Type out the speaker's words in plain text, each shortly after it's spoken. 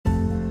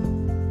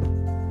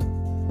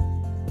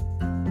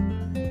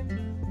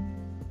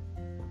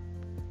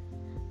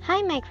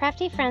Hi, my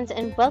crafty friends,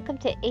 and welcome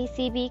to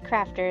ACB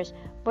Crafters,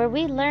 where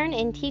we learn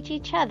and teach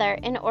each other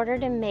in order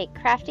to make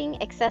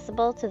crafting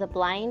accessible to the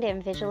blind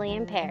and visually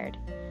impaired.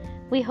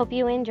 We hope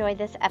you enjoy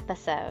this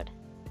episode.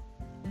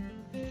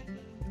 And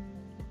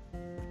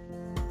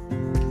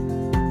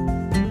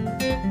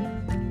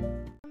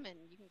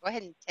you can go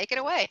ahead and take it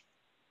away.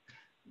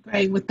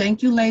 Great. Well,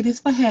 thank you,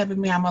 ladies, for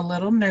having me. I'm a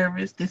little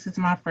nervous. This is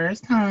my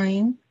first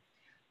time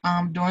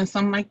doing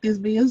something like this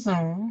via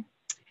Zoom.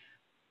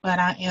 But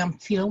I am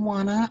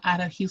Tijuana out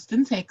of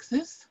Houston,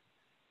 Texas.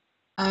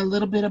 A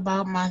little bit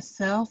about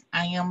myself.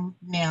 I am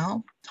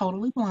now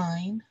totally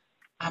blind.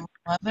 I'm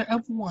a mother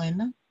of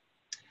one.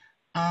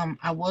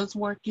 I was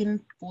working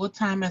full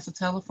time as a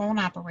telephone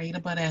operator,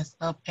 but as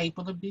of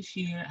April of this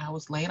year, I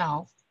was laid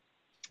off.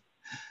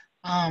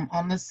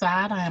 On the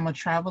side, I am a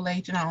travel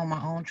agent. I own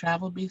my own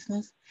travel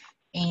business,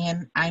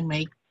 and I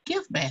make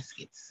gift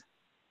baskets,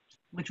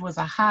 which was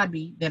a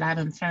hobby that I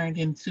done turned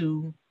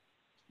into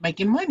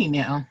making money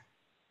now.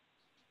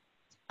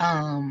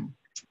 Um,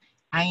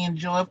 I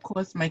enjoy, of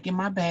course, making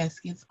my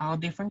baskets, all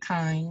different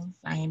kinds.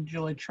 I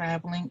enjoy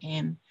traveling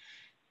and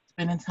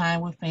spending time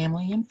with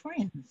family and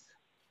friends.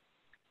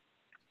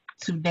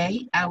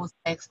 Today, I was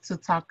asked to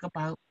talk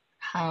about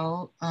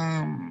how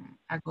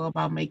I go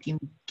about making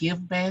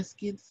gift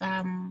baskets.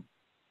 I'm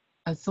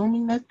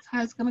assuming that's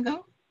how it's gonna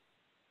go.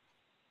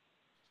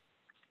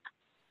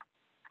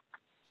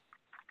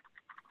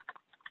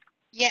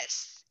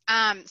 Yes.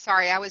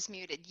 Sorry, I was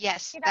muted.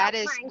 Yes, That that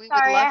was is. mine. We would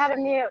Sorry, I love had for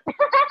a you. mute.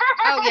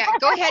 Oh yeah,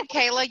 go ahead,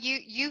 Kayla.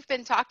 You've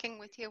been talking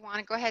with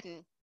Tijuana. Go ahead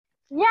and.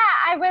 Yeah,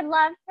 I would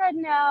love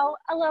to know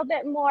a little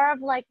bit more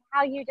of like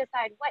how you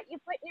decide what you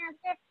put in your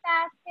gift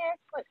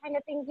baskets, what kind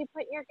of things you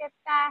put in your gift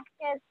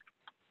baskets,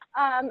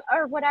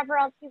 or whatever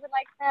else you would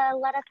like to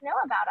let us know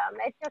about them.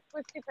 It just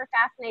was super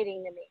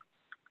fascinating to me.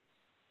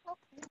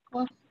 Okay,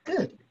 well,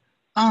 good.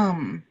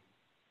 Um,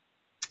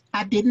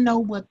 I didn't know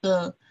what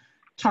the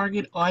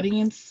target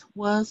audience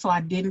was, so I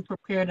didn't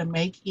prepare to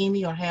make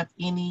any or have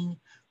any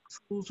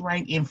tools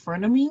right in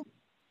front of me,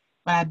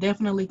 but I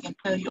definitely can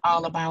tell you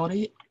all about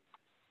it.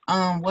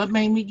 What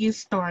made me get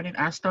started?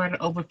 I started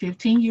over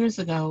 15 years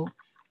ago.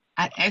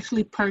 I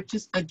actually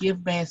purchased a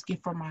gift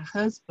basket for my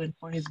husband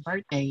for his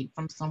birthday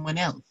from someone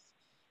else.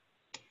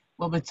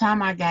 Well, by the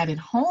time I got it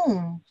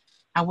home,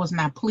 I was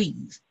not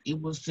pleased. It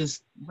was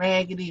just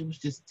raggedy, it was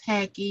just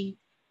tacky.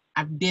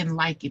 I didn't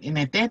like it. And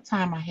at that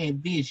time, I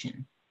had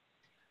vision.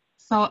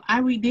 So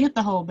I redid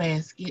the whole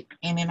basket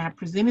and then I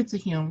presented to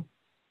him,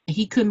 and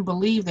he couldn't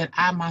believe that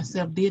I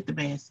myself did the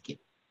basket.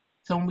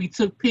 So when we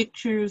took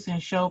pictures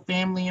and showed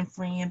family and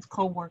friends,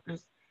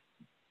 coworkers,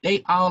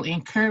 they all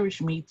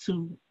encouraged me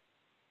to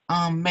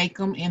make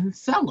them and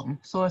sell them.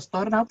 So I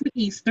started off with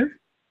Easter.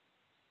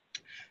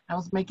 I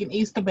was making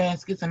Easter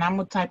baskets, and I'm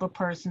a type of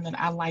person that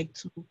I like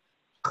to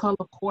color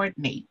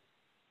coordinate.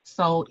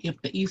 So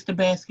if the Easter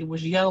basket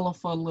was yellow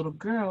for a little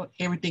girl,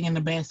 everything in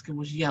the basket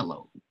was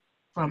yellow.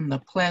 From the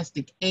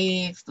plastic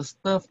eggs, the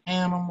stuffed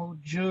animal,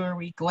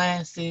 jewelry,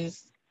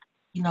 glasses,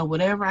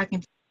 whatever I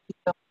can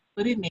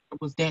put in there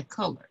was that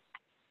color.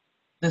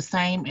 The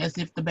same as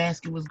if the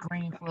basket was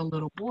green for a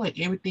little boy.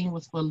 Everything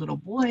was for a little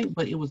boy,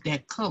 but it was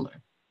that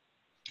color.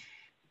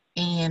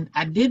 And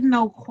I didn't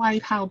know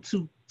quite how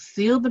to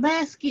seal the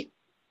basket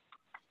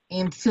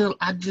until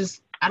I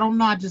don't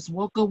know, I just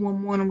woke up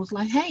one morning and was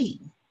like, hey,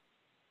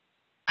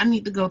 I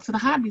need to go to the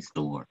hobby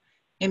store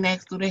and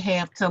ask, do they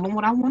have, tell them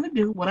what I want to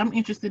do, what I'm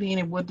interested in,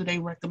 and what do they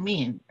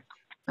recommend.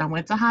 So I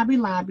went to Hobby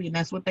Lobby, and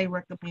that's what they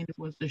recommended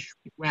was the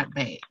shrink wrap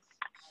bags,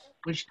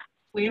 which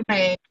clear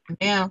bags. And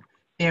now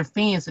they're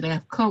fancy, they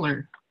have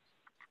color,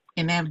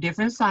 and they have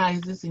different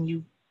sizes, and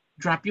you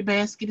drop your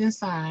basket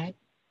inside,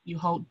 you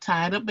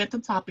tie it up at the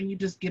top, and you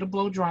just get a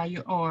blow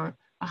dryer or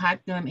a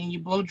hot gun, and you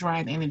blow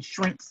dry it, and it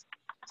shrinks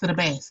to the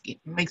basket.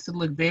 It makes it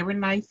look very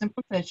nice and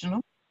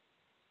professional.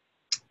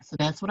 So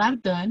that's what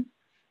I've done,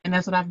 and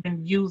that's what I've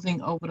been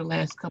using over the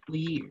last couple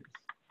of years.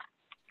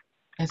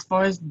 As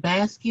far as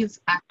baskets,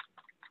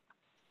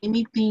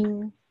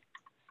 anything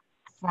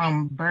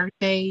from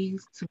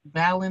birthdays to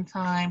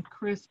Valentine,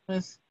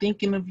 Christmas,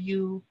 thinking of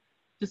you,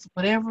 just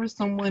whatever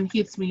someone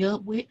hits me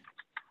up with,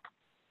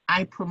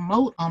 I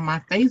promote on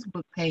my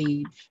Facebook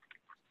page.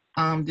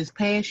 This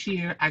past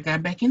year, I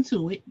got back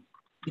into it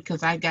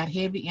because I got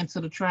heavy into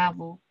the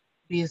travel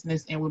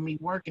business, and with me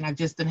working, I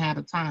just didn't have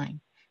the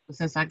time. But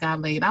since I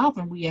got laid off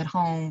and we at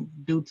home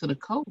due to the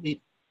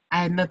COVID,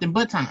 I had nothing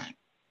but time.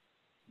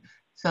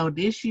 So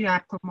this year, I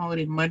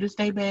promoted Mother's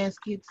Day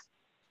baskets,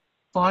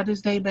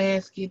 Father's Day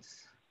baskets,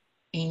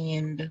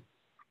 and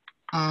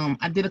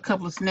I did a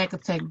couple of snack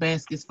attack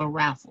baskets for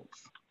raffles.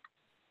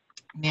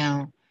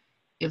 Now,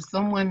 if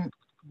someone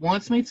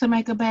wants me to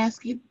make a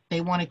basket,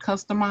 they want it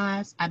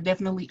customized, I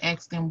definitely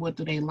ask them what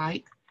do they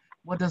like.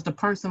 What does the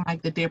person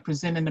like that they're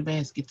presenting the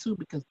basket to?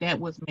 Because that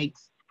what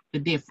makes the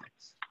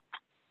difference.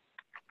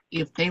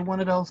 If they one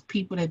of those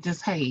people that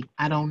just, hey,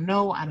 I don't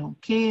know, I don't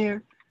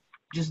care,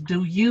 just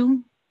do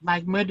you,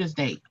 like Mother's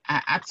Day.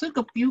 I took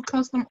a few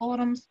custom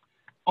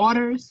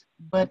orders,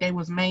 but they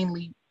was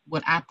mainly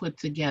what I put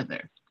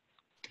together.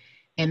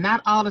 And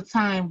not all the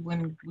time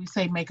when we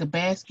say make a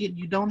basket,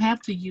 you don't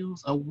have to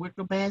use a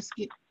wicker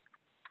basket.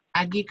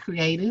 I get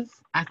creative.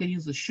 I could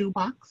use a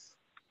shoebox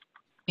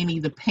and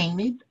either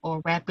paint it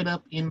or wrap it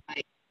up in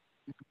like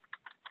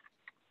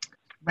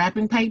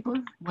wrapping paper,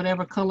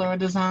 whatever color or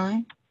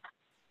design.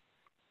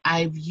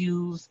 I've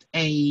used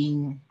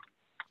a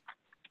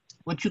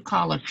what you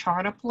call a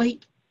charter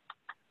plate,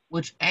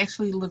 which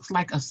actually looks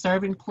like a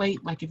serving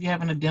plate, like if you're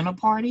having a dinner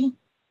party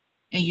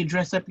and you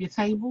dress up your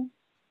table.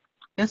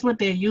 That's what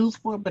they're used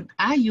for, but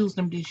I used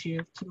them this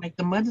year to make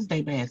the Mother's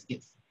Day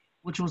baskets,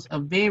 which was a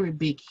very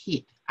big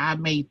hit. I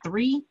made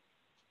 3,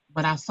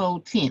 but I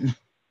sold 10.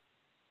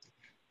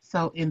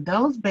 So in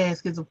those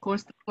baskets, of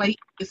course, the plate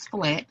is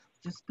flat.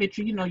 Just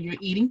picture, your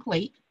eating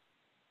plate.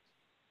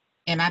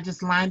 And I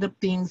just lined up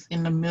things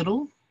in the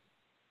middle,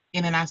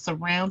 and then I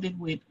surrounded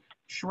with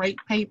shrake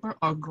paper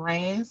or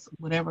grass,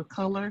 whatever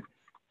color,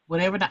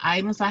 whatever the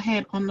items I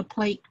had on the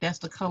plate, that's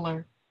the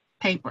color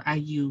paper I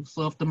used.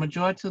 So if the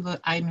majority of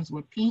the items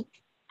were pink,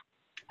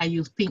 I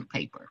used pink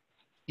paper.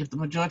 If the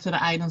majority of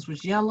the items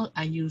was yellow,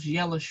 I used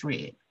yellow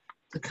shred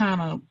to kind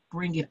of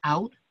bring it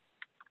out.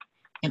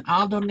 And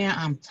although now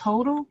I'm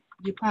total,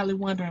 you're probably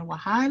wondering, well,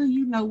 how do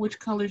you know which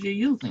colors you're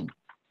using?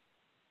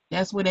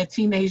 That's where that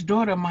teenage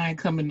daughter of mine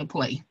come into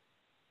play.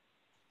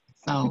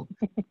 So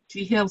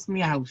she helps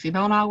me out. She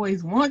don't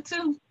always want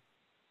to,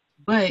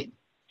 but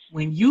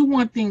when you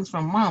want things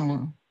from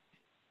mama,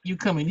 you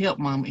come and help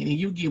mama and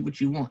you get what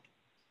you want.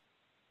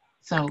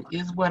 So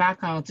it's what I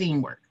call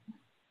teamwork.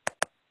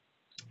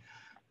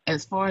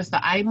 As far as the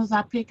items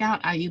I pick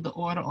out, I either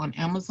order on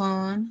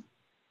Amazon.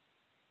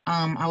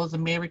 I was a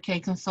Mary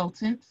Kay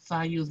consultant, so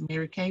I use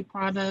Mary Kay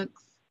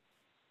products,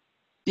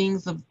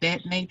 things of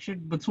that nature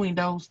between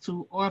those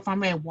two. Or if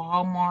I'm at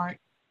Walmart,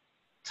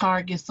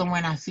 Target, somewhere,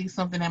 and I see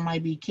something that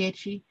might be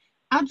catchy,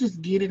 I'll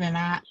just get it, and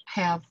I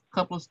have a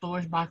couple of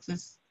storage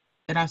boxes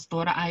that I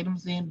store the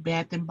items in,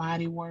 Bath and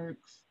Body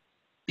Works,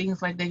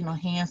 things like that,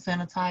 hand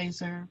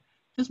sanitizer,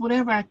 just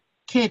whatever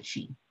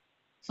catchy.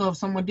 So if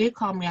someone did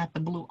call me out the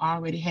blue, I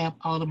already have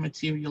all the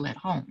material at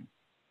home.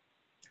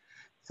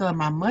 So in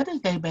my Mother's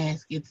Day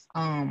baskets,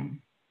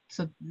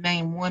 to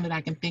name one that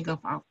I can think of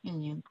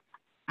offhand,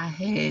 I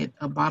had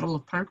a bottle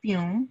of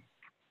perfume,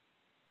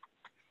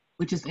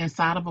 which is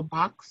inside of a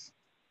box,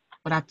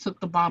 but I took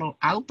the bottle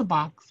out the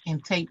box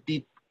and taped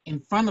it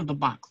in front of the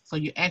box, so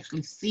you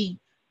actually see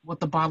what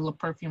the bottle of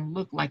perfume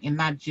looked like and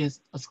not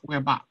just a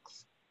square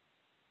box.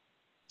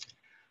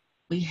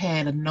 We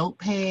had a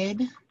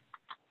notepad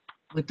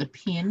with a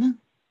pen,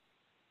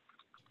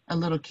 a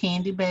little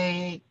candy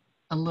bag,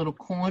 a little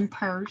coin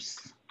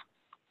purse,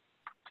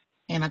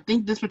 and I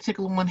think this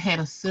particular one had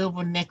a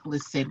silver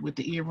necklace set with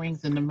the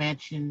earrings and the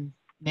matching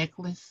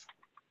necklace.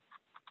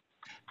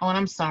 Oh, and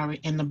I'm sorry,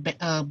 and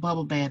the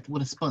bubble bath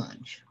with a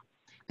sponge.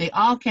 They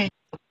all came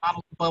with a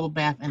bottle of bubble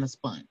bath and a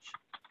sponge,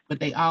 but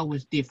they all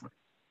was different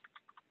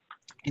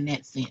in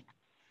that sense.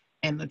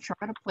 And the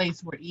charter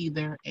plates were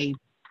either a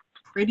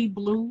pretty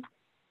blue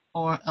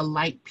or a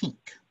light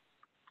pink.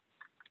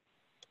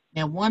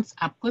 Now, once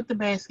I put the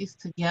baskets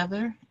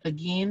together,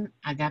 again,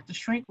 I got the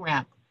shrink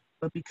wrap,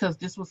 but because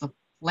this was a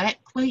flat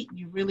plate,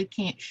 you really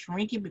can't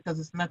shrink it because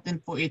it's nothing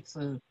for it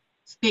to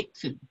stick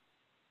to.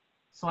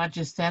 So I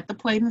just sat the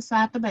plate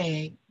inside the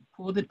bag,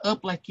 pulled it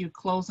up like you're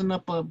closing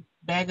up a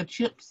bag of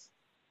chips,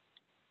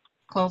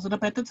 close it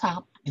up at the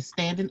top, and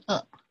standing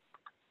up.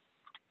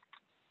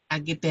 I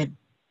get that,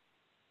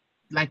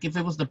 like if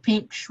it was the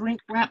pink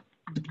shrink wrap,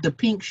 the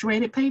pink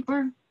shredded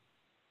paper,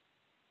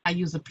 I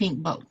use a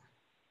pink bow.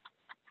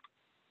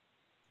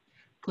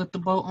 Put the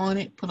bow on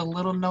it, put a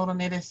little note on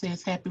there that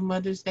says Happy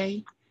Mother's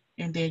Day,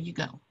 and there you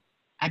go.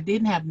 I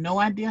didn't have no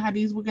idea how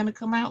these were gonna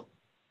come out,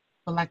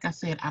 but like I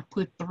said, I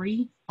put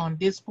 3 on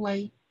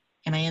display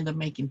and I ended up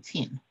making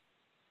 10.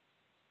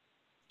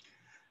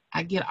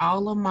 I get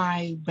all of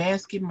my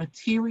basket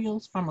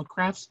materials from a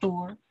craft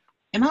store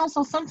and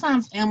also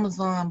sometimes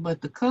Amazon,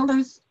 but the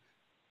colors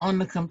on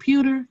the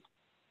computer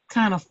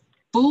kind of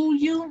fool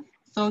you.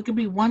 So it could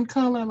be one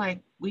color,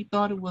 like we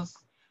thought it was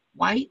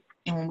white,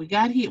 and when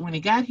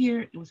it got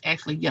here, it was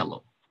actually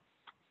yellow.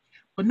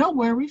 But no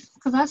worries,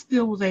 because I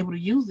still was able to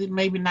use it.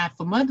 Maybe not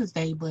for Mother's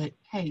Day, but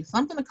hey,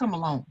 something to come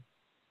along.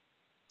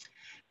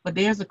 But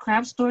there's a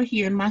craft store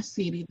here in my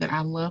city that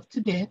I love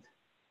to death.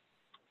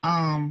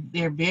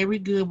 They're very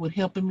good with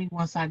helping me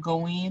once I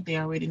go in. They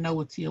already know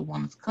what Tier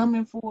 1 is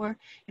coming for.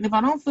 And if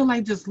I don't feel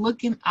like just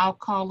looking, I'll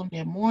call them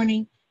that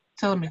morning,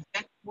 tell them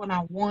exactly what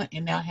I want,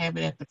 and they'll have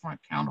it at the front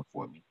counter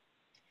for me.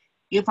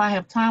 If I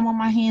have time on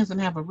my hands and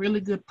have a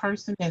really good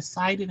person that's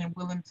sighted and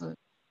willing to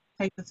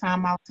take the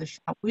time out to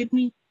shop with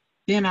me,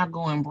 then I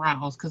go and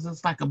browse because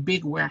it's like a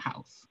big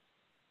warehouse.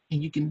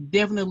 And you can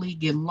definitely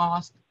get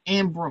lost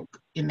and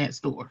broke in that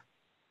store.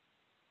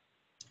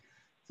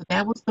 So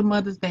that was the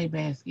Mother's Day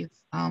baskets.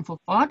 For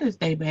Father's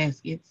Day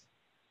baskets,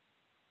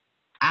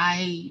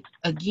 I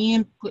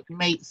again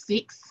made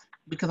 6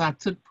 because I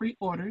took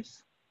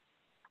pre-orders.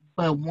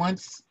 But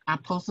once I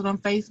posted on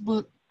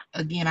Facebook,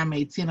 again, I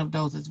made 10 of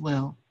those as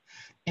well.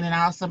 And then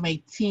I also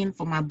made 10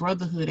 for my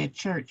brotherhood at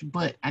church,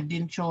 but I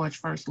didn't charge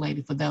First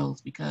Lady for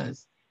those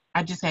because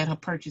I just had her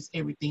purchase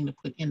everything to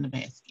put in the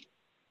basket.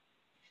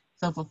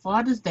 So for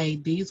Father's Day,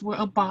 these were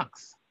a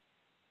box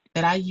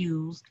that I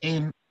used,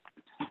 and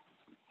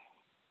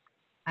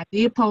I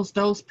did post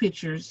those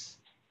pictures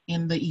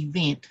in the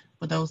event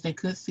for those that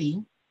could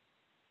see.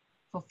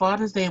 For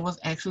Father's Day, it was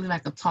actually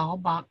like a tall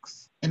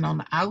box, and on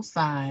the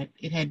outside,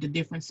 it had the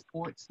different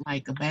sports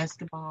like a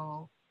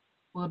basketball,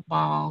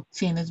 football,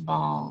 tennis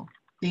ball,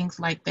 things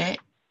like that.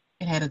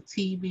 It had a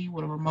TV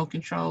with a remote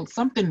control,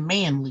 something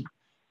manly,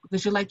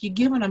 because you're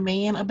giving a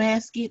man a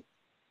basket.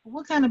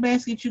 What kind of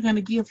basket you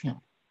gonna give him?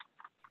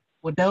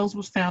 Well, those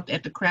was found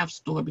at the craft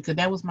store because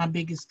that was my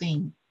biggest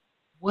thing.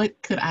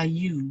 What could I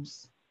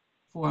use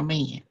for a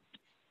man?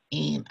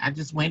 And I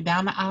just went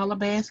down the aisle of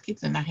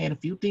baskets and I had a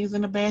few things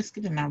in the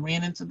basket and I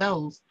ran into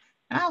those.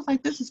 And I was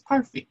like, this is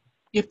perfect.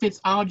 It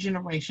fits all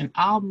generation.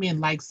 All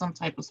men like some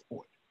type of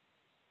sport.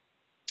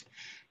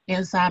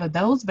 Inside of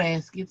those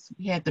baskets,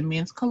 we had the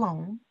men's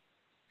cologne.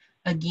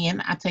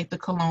 Again, I take the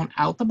cologne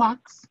out the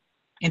box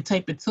and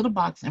tape it to the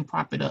box and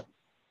prop it up.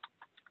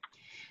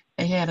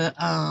 They had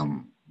a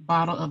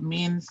bottle of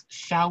men's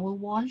shower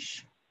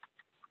wash.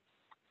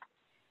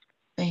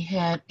 They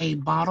had a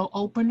bottle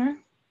opener,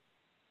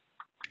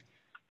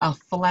 a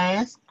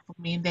flask for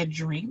men that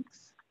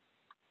drinks,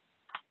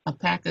 a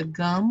pack of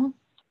gum,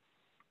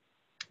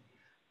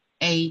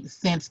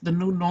 since the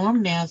new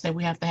norm now is that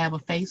we have to have a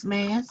face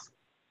mask.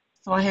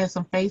 So I had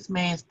some face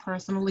masks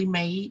personally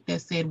made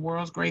that said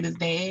world's greatest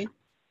dad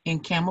in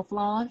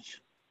camouflage.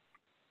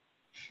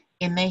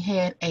 And they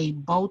had a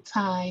bow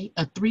tie,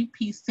 a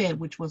 3-piece set,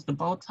 which was the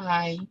bow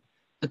tie,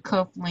 the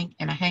cuff link,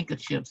 and a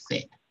handkerchief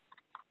set.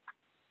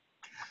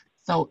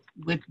 So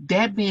with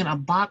that being a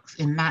box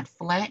and not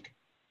flat,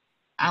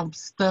 I would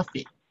stuff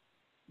it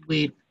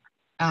with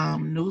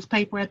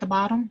newspaper at the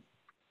bottom.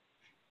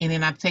 And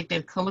then I take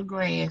that color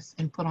grass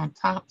and put on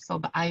top so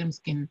the items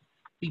can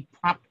be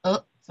propped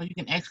up so you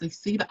can actually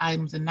see the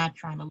items and not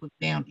trying to look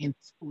down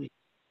into it.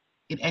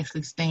 It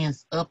actually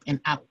stands up and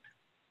out.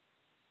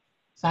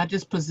 So I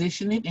just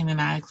position it and then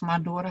I ask my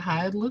daughter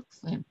how it looks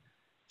and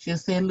she'll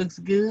say it looks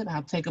good.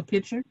 I'll take a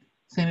picture,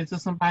 send it to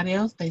somebody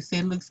else. They say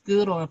it looks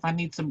good, or if I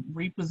need to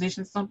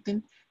reposition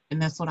something, then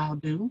that's what I'll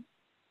do.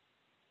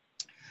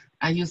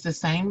 I use the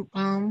same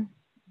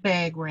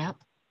bag wrap.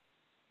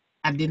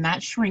 I did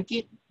not shrink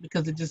it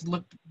because it just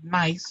looked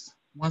nice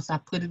once I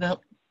put it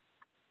up,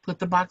 put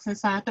the box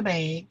inside the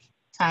bag,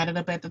 tied it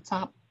up at the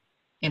top,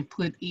 and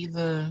put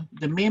either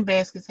the men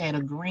baskets had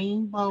a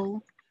green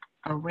bow,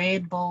 a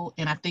red bow,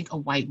 and I think a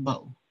white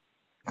bow.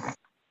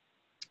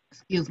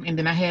 Excuse me. And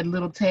then I had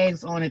little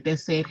tags on it that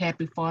said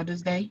Happy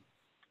Father's Day.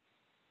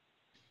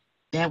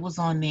 That was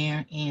on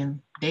there, and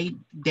they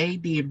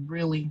did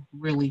really,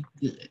 really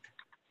good.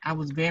 I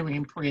was very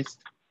impressed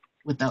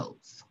with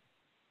those.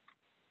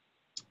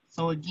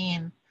 So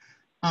again,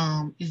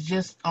 it's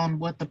just on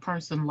what the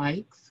person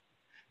likes.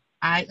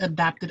 I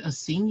adopted a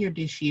senior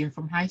this year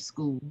from high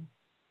school,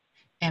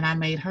 and I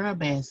made her a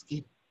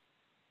basket.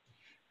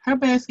 Her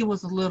basket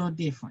was a little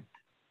different.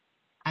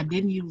 I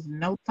didn't use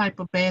no type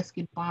of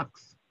basket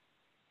box.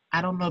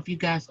 I don't know if you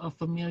guys are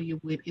familiar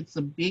with, it's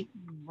a big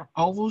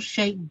oval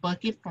shaped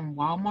bucket from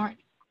Walmart,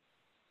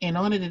 and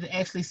on it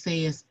actually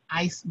says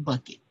ice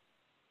bucket.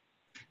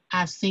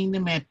 I've seen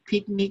them at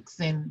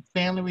picnics and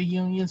family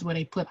reunions where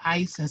they put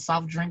ice and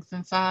soft drinks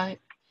inside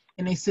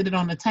and they sit it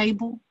on the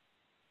table.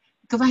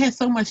 Because I had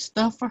so much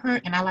stuff for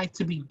her and I like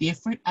to be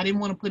different, I didn't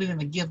want to put it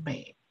in a gift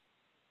bag.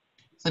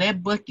 So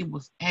that bucket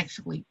was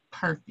actually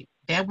perfect.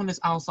 That one is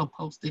also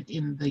posted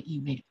in the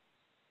event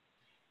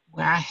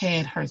where I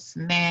had her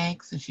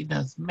snacks and she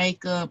does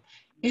makeup.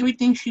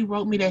 Everything she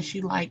wrote me that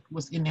she liked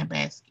was in that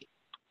basket.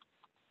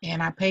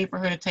 And I paid for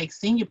her to take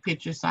senior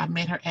pictures, so I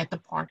met her at the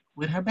park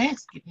with her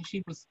basket. And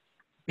she was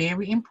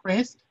very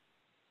impressed.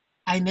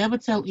 I never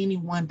tell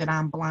anyone that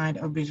I'm blind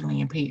or visually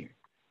impaired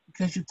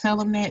because you tell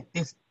them that,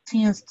 this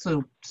tends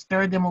to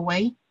stir them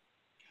away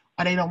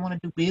or they don't want to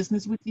do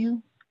business with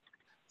you.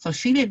 So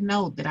she didn't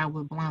know that I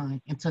was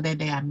blind until that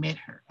day I met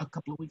her a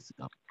couple of weeks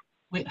ago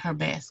with her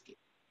basket.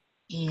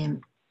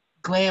 And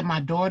glad my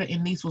daughter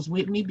and niece was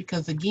with me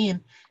because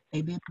again,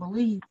 they didn't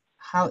believe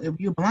how, if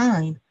you're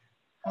blind,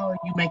 how are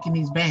you making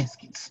these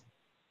baskets?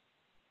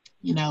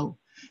 You know,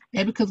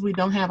 that because we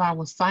don't have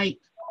our sight,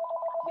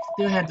 we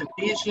still have the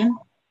vision.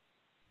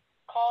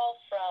 Call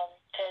from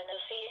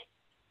Tennessee.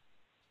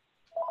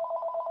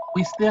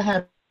 We still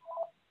have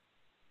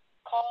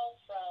Call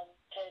from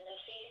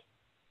Tennessee.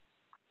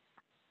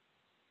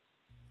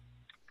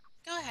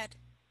 Go ahead.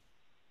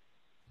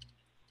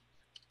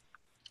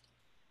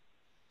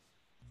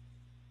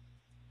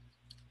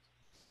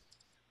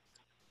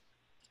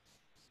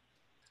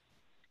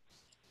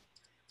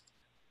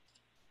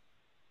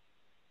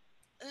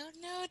 Oh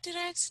no, did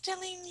I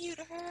accidentally mute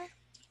her?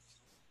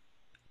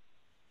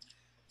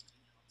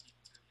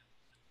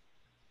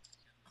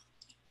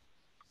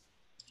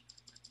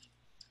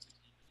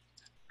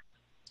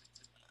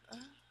 Uh,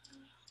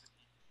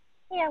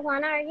 Hey,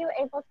 Alana, are you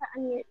able to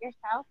unmute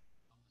yourself?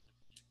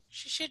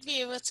 She should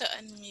be able to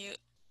unmute.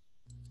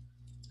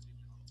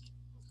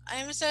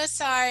 I'm so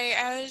sorry.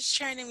 I was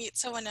trying to mute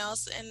someone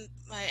else and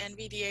my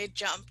NVDA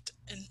jumped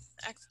and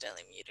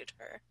accidentally muted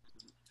her.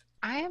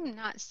 I am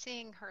not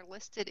seeing her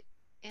listed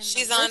in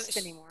She's the on. list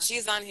anymore.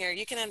 She's on here.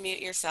 You can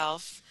unmute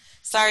yourself.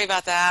 Sorry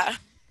about that.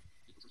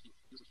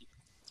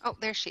 Oh,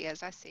 there she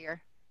is. I see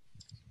her.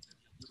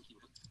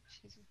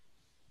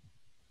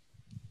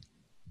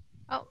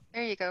 Oh,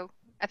 there you go.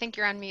 I think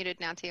you're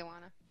unmuted now,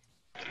 Tijuana.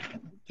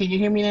 Can you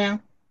hear me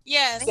now?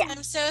 Yes, Yeah.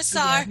 I'm so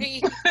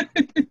sorry.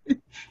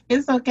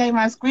 It's okay.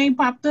 My screen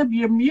popped up.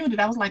 You're muted.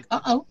 I was like,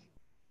 uh-oh.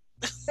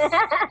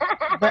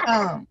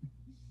 But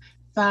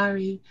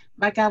sorry.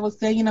 Like I was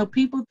saying,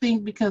 people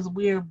think because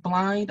we're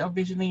blind or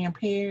visually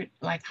impaired,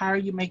 like how are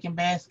you making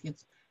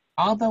baskets?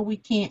 Although we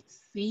can't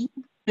see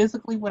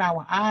physically with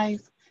our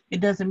eyes, it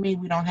doesn't mean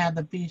we don't have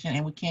the vision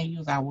and we can't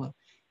use our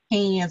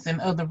hands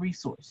and other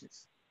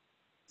resources.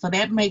 So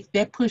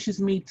that pushes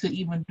me to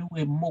even do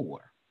it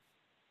more.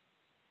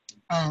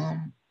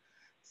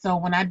 So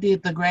when I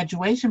did the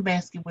graduation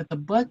basket with the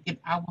bucket,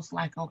 I was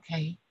like,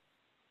 okay,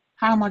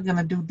 how am I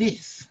gonna do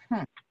this?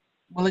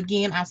 Well,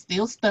 again, I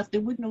still stuffed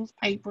it with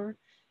newspaper,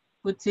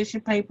 put tissue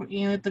paper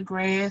in it, the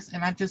grass,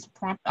 and I just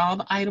propped all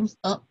the items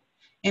up.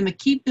 And to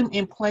keep them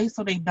in place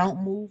so they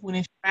don't move when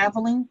it's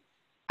traveling,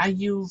 I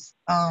use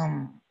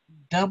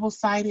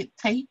double-sided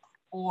tape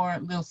or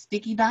little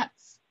sticky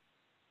dots.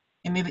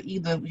 And it'll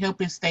either help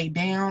it stay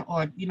down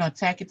or,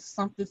 tack it to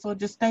something so it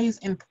just stays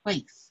in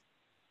place.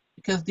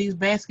 Because these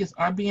baskets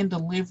are being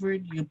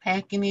delivered, you're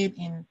packing it,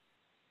 and,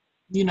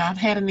 I've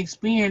had an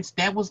experience.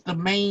 That was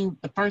the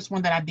first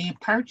one that I did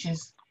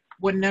purchase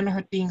where none of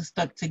her things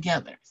stuck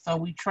together. So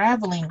we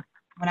traveling,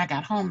 when I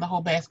got home, the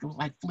whole basket was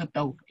like flipped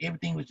over.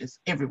 Everything was just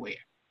everywhere.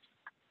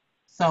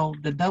 So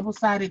the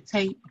double-sided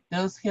tape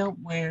does help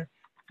where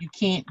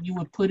you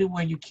would put it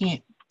where you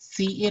can't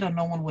see it or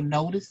no one would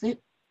notice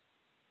it.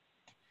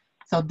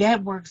 So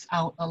that works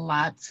out a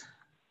lot.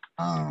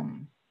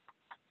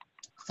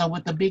 So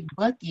with the big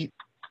bucket,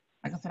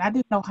 like I said, I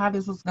didn't know how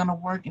this was going to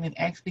work, and it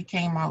actually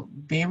came out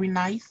very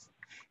nice.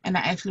 And I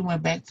actually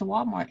went back to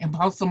Walmart and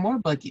bought some more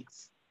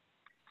buckets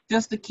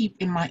just to keep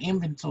in my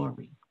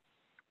inventory.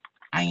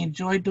 I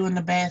enjoy doing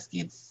the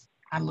baskets.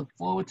 I look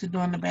forward to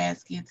doing the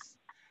baskets.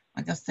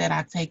 Like I said,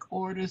 I take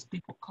orders.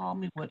 People call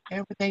me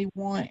whatever they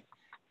want.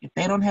 If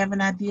they don't have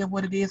an idea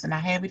what it is and I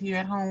have it here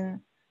at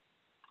home,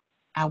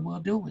 I will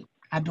do it.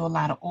 I do a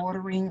lot of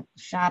ordering,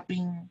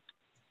 shopping,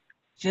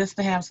 just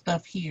to have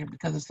stuff here.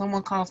 Because if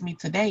someone calls me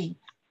today,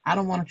 I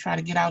don't want to try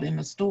to get out in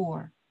the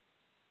store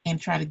and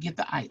try to get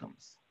the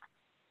items.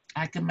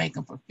 I can make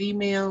them for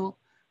female,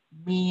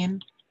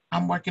 men.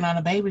 I'm working on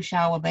a baby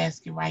shower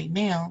basket right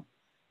now.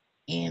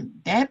 And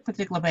that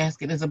particular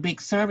basket is a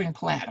big serving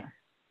platter.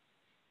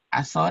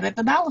 I saw it at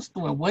the dollar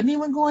store. Wasn't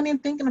even going in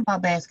thinking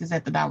about baskets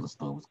at the dollar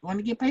store. Was going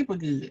to get paper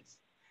goods.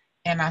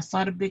 And I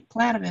saw the big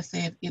platter that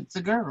said, it's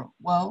a girl.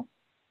 Well,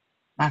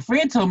 my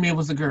friend told me it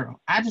was a girl.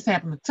 I just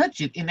happened to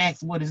touch it and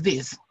asked, what is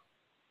this?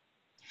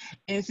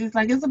 And she's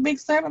like, it's a big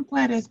serving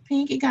platter. It's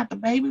pink. It got the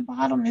baby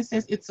bottle and it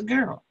says it's a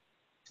girl.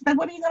 She's like,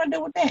 what are you going to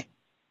do with that?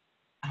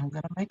 I'm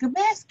going to make a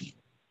basket.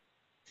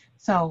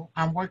 So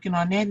I'm working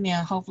on that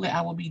now. Hopefully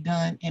I will be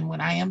done. And when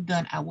I am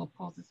done, I will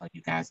post it so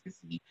you guys can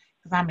see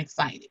because I'm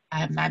excited. I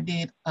have not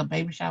did a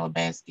baby shower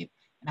basket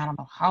and I don't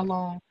know how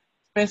long,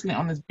 especially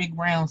on this big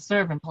round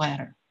serving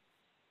platter.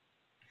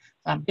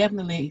 So I'm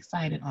definitely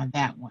excited on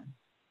that one.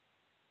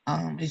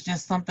 It's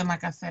just something,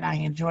 like I said, I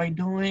enjoy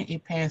doing.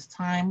 It passes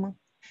time.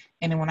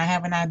 And then when I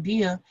have an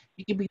idea,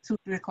 it can be 2,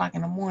 3 o'clock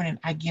in the morning.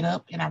 I get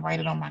up and I write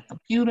it on my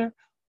computer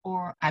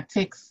or I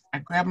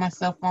grab my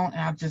cell phone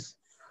and I'll just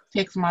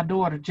text my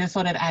daughter just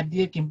so that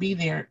idea can be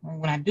there.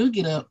 When I do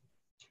get up,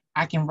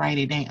 I can write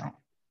it down.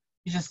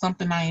 It's just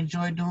something I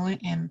enjoy doing,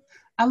 and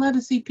I love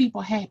to see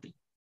people happy.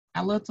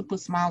 I love to put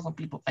smiles on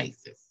people's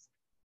faces.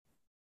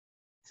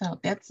 So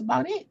that's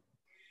about it.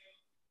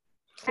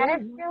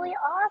 That is really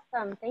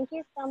awesome. Thank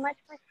you so much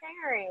for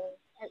sharing.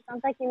 It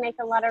sounds like you make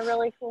a lot of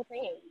really cool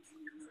things.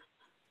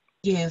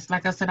 Yes,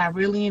 like I said, I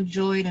really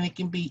enjoy it, and it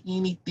can be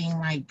anything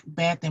like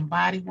Bath and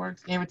Body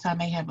Works. Every time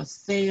they have a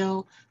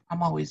sale,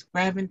 I'm always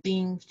grabbing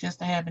things just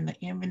to have in the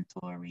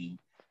inventory.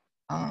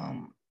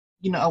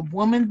 A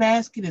woman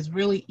basket is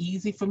really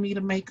easy for me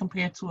to make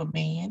compared to a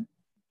man.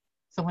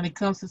 So when it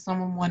comes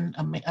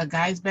to a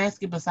guy's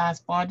basket besides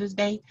Father's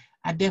Day,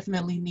 I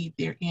definitely need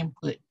their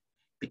input.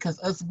 Because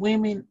us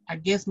women, I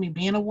guess me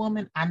being a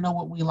woman, I know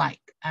what we like.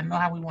 I know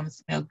how we want to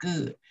smell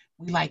good.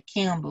 We like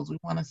candles. We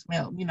want to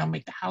smell,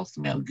 make the house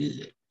smell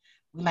good.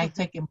 We like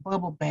taking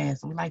bubble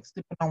baths. We like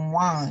sipping on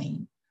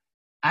wine.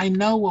 I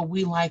know what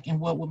we like and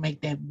what would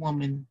make that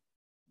woman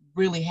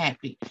really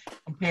happy.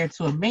 Compared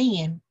to a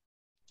man,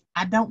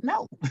 I don't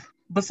know.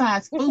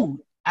 Besides food,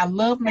 I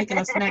love making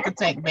a snack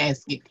attack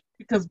basket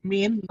because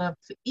men love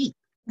to eat.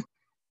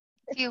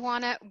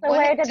 Tijuana, The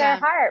way to their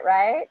heart,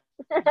 right?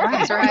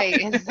 That's right.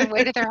 It's the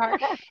way to their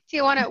heart.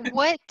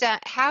 Tijuana,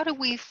 how do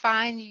we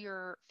find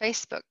your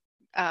Facebook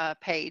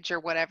page or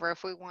whatever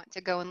if we want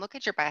to go and look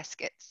at your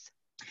baskets?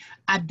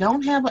 I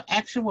don't have an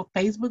actual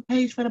Facebook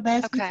page for the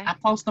baskets. Okay. I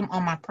post them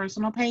on my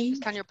personal page.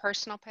 Just on your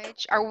personal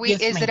page. Are we,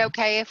 Yes, is it ma'am.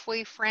 okay if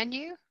we friend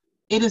you?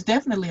 It is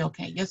definitely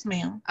okay. Yes,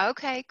 ma'am.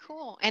 Okay,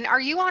 cool. And are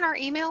you on our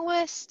email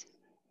list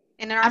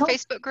and in I our don't.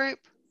 Facebook group?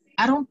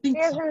 I don't She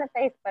think is so. in the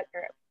Facebook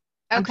group.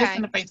 I'm just Okay.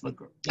 in the Facebook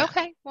group. Yeah.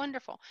 Okay,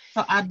 wonderful.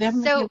 So I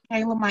definitely So, give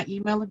Kayla my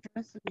email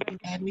address so you can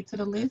add me to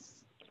the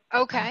list.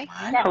 okay.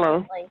 Online. Hello.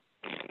 Definitely.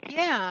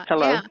 Yeah,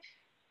 Hello. yeah.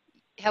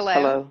 Hello.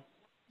 Hello.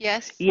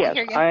 Yes, we Yes,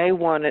 hear you. I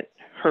wanted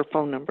her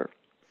phone number.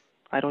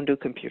 I don't do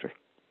computer.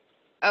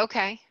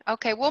 Okay,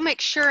 okay. We'll make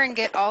sure and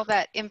get all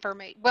that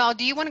information. Well,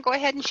 do you want to go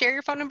ahead and share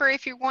your phone number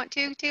if you want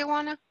to,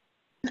 Tijuana?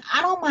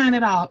 I don't mind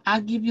at all.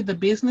 I'll give you the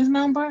business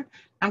number.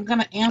 I'm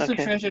gonna answer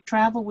Okay. Treasure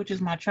Travel, which is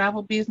my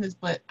travel business,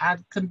 but I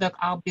conduct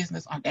all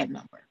business on that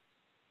number.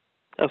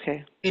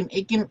 Okay. And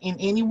it can, and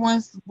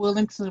anyone's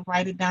willing to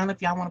write it down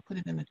if y'all want to put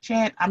it in the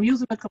chat. I'm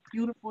using a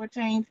computer for a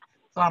change,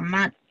 so I'm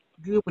not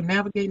good with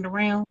navigating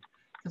around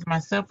because my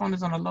cell phone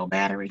is on a low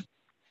battery.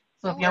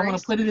 So No if y'all want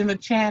worries. to put it in the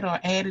chat or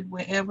add it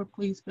wherever,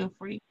 please feel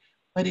free.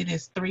 But it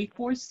is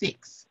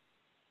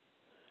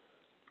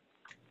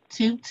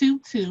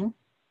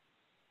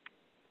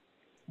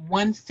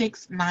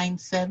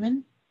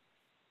 346-222-1697.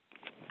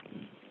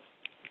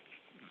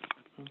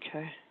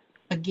 Okay.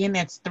 Again,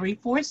 that's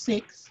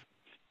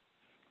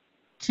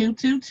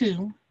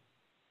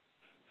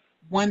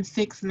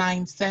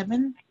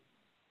 346-222-1697.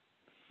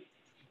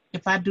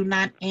 If I do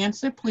not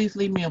answer, please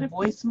leave me a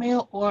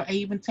voicemail or I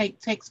even take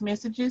text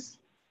messages.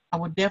 I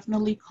will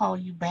definitely call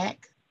you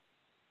back.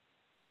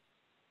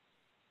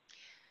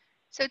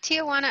 So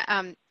Tijuana,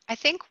 I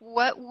think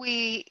what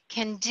we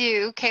can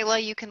do,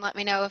 Kayla, you can let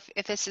me know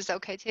if this is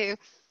okay too,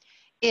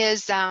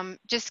 is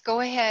just go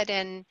ahead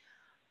and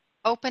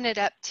open it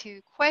up to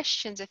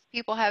questions. If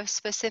people have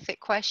specific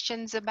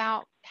questions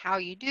about how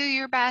you do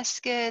your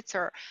baskets,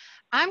 or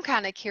I'm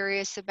kind of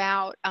curious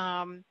about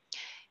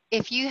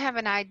if you have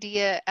an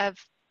idea of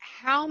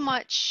how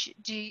much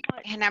do you,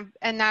 and I'm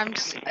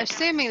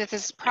assuming that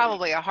this is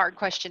probably a hard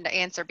question to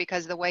answer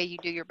because of the way you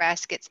do your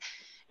baskets.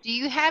 Do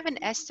you have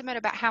an estimate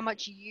about how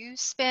much you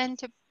spend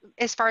to,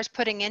 as far as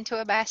putting into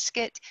a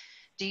basket?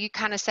 Do you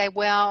kind of say,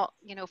 well,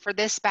 you know, for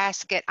this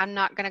basket, I'm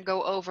not going to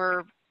go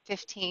over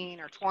 $15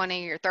 or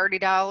 $20 or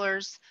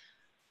 $30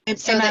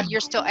 so And I, that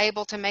you're still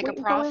able to make a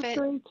profit?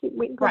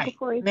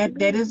 right,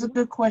 that is a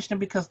good question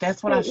because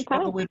that's what I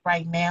struggle with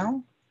right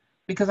now.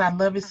 Because I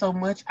love it so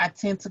much, I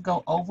tend to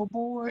go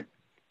overboard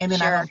and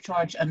then I Sure. don't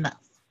charge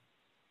enough.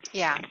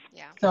 Yeah,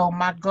 yeah. So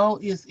my goal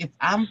is if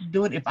I'm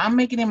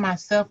making it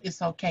myself,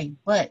 it's okay.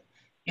 But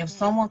if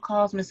someone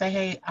calls me and say,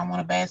 hey, I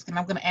want a basket,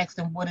 I'm going to ask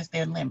them what is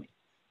their limit.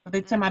 If they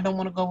tell me I don't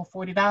want to go over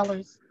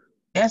 $40,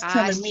 that's I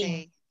telling see.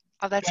 me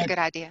Oh, that's a that, good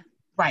idea.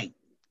 right.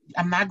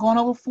 I'm not going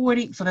over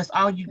 40, so that's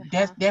all you.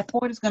 That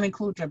 40 is going to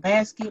include your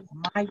basket,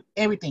 my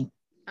everything.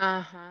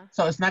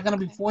 So it's not going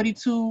to be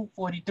 42,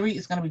 43.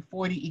 It's going to be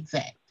 40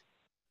 exact.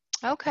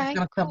 Okay. It's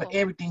going to cover Cool.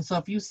 everything. So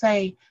if you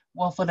say,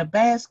 well, for the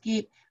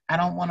basket, I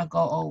don't want to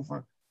go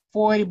over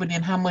 40, but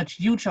then how much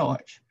you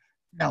charge?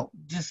 No,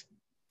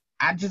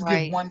 I just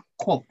give one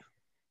quote.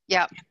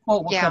 Yep. The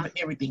quote will cover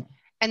everything.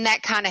 And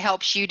that kind of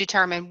helps you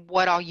determine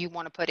what all you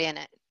want to put in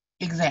it.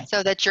 Exactly.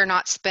 So that you're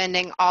not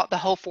spending the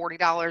whole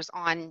 $40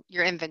 on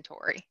your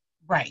inventory.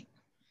 Right.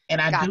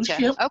 And I do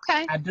ship.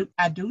 Okay.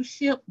 I do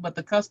ship, but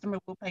the customer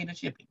will pay the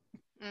shipping.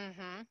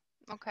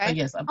 Okay. So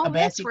yes, a that's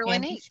basket really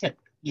can neat. be shipped.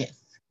 Yes.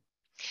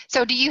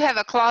 So do you have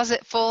a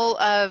closet full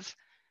of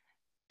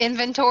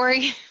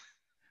inventory?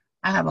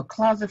 I have a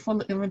closet full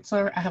of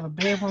inventory. I have a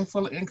bedroom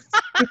full of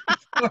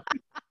inventory.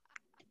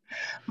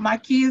 My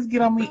kids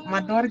get on me. My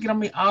daughter get on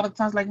me all the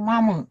time. It's like,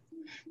 Mama,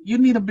 you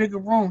need a bigger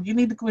room. You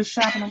need to quit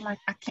shopping. I'm like,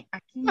 I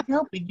can't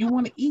help it. You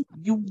want to eat.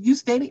 You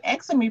steady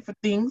asking me for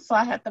things, so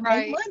I have to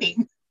make money.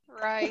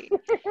 Right.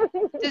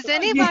 Does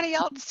anybody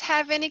else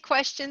have any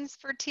questions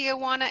for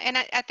Tijuana? And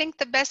I think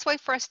the best way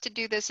for us to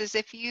do this is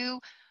if you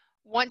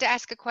want to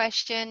ask a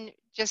question,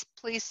 just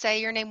please say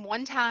your name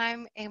one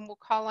time and we'll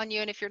call on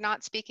you. And if you're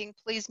not speaking,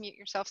 please mute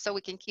yourself so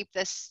we can keep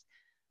this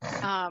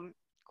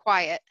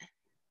quiet.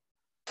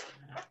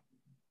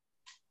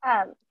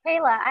 Kayla,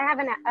 I have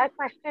a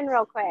question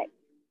real quick.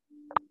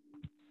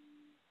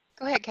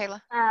 Go ahead,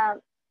 Kayla.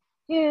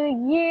 Do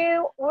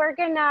you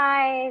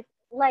organize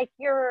like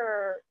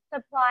your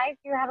supplies?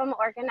 Do you have them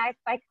organized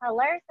by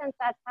color since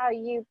that's how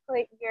you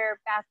put your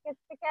baskets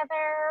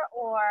together,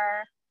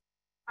 or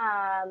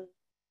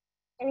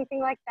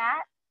anything like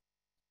that?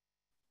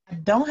 I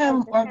don't have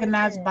them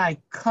organized by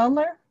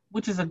color,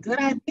 which is a good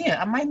idea.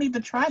 I might need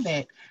to try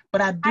that.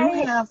 But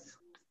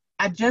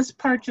I just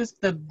purchased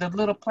the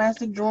little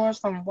plastic drawers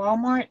from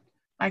Walmart,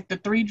 like the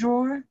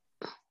 3-drawer.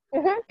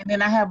 And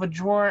then I have a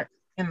drawer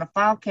in the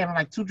file cabinet,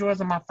 like 2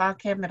 drawers in my file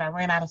cabinet. I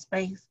ran out of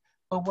space.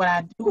 But what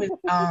I do is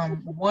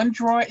one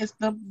drawer is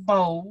the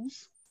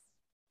bowls.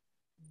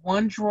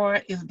 One drawer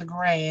is the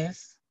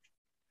grass.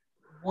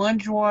 One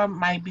drawer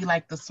might be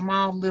like the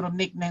small little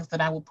knickknacks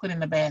that I will put in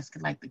the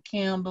basket, like the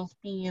candles,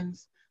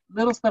 pens,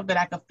 little stuff that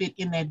I could fit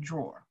in that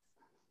drawer.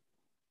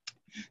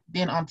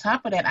 Then on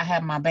top of that, I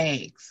have my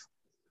bags.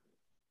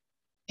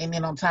 And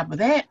then on top of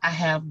that, I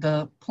have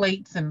the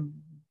plates and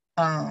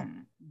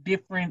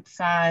different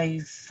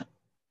size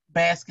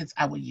baskets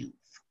I will use.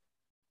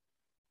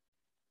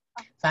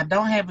 So I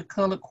don't have a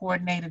color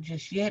coordinator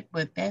just yet,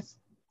 but that's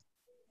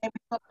maybe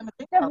something to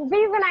think The about.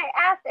 reason I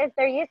asked is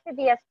there used to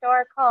be a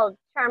store called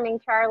Charming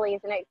Charlie's,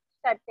 and it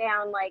shut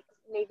down like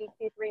maybe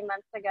 2-3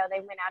 months ago. They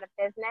went out of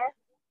business.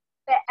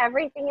 But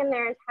everything in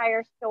their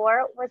entire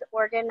store was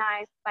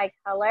organized by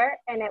color,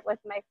 and it was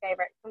my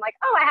favorite. I'm like,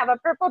 oh, I have a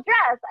purple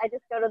dress. I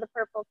just go to the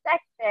purple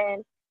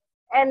section,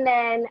 and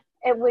then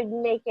it would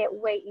make it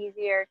way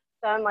easier.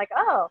 So I'm like,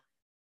 oh,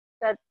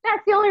 that's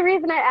the only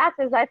reason I asked,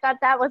 is I thought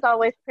that was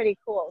always pretty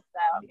cool.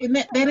 So And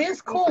that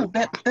is cool.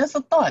 That's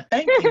a thought.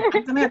 Thank you.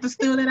 I'm gonna have to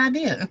steal that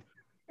idea.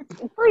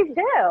 please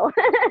do.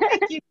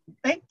 Thank you.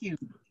 Thank you.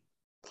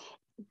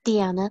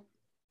 Deanna,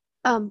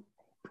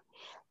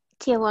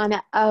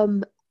 Tijuana,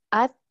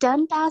 I've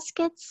done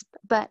baskets,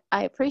 but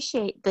I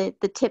appreciate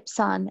the tips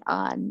on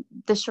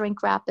the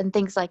shrink wrap and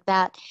things like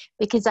that,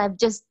 because I've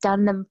just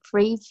done them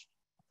free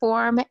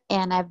form,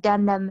 and I've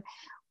done them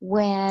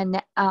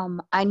when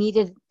I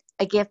needed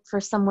a gift for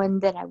someone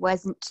that I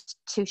wasn't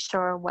too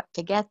sure what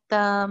to get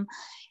them.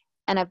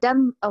 And I've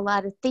done a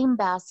lot of theme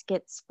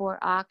baskets for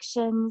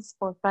auctions,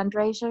 for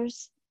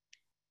fundraisers,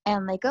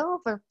 and they go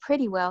over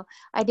pretty well.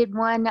 I did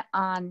one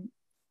on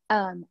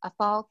a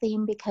fall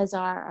theme because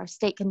our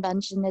state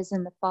convention is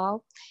in the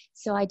fall.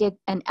 So I did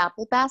an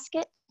apple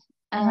basket,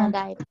 and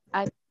I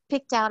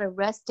picked out a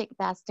rustic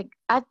basket.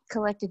 I've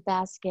collected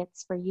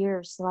baskets for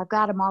years, so I've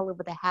got them all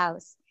over the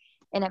house,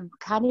 and I'm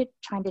kind of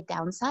trying to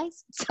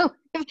downsize. So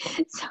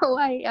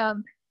I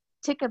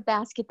took a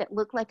basket that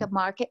looked like a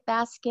market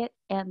basket,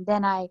 and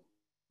then I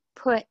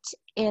put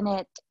in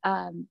it,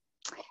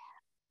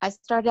 I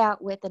started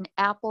out with an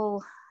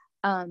apple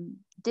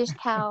dish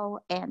towel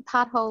and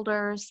pot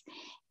holders,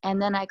 and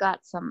then I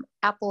got some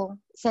apple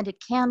scented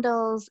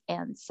candles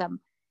and some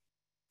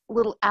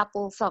little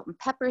apple salt and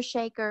pepper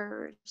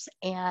shakers,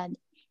 and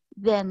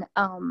then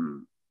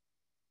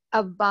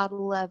a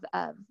bottle of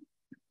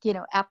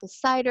apple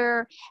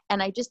cider.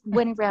 And I just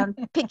went around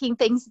picking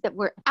things that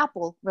were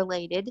apple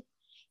related,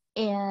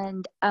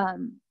 and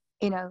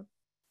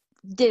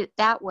did it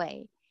that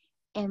way.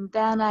 And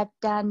then I've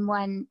done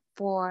one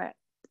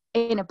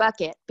in a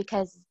bucket,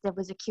 because there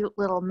was a cute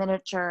little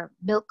miniature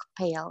milk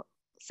pail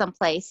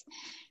someplace,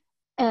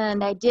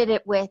 and I did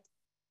it with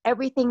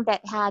everything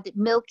that had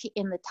milk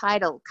in the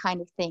title, kind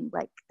of thing.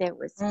 Like there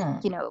was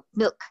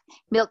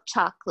milk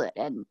chocolate,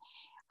 and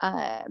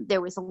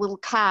there was a little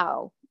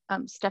cow,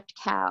 stuffed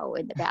cow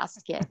in the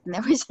basket, and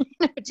there was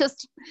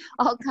just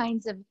all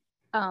kinds of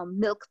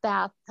milk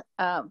bath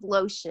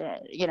lotion,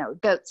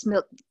 goat's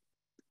milk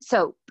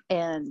soap,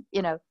 and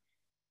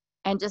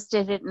and just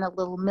did it in a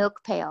little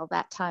milk pail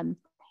that time.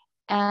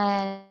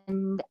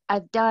 And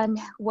I've done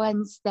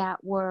ones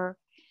that were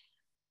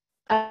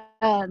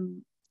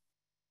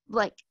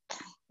like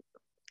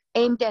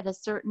aimed at a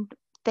certain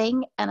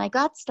thing. And I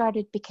got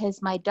started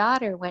because my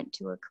daughter went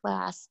to a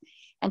class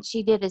and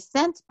she did a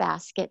scent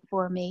basket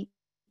for me.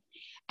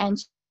 And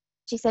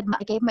she said,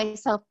 I gave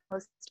myself the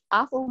most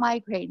awful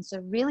migraine, so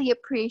really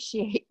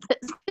appreciate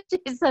this.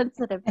 She's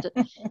sensitive to,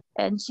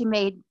 and she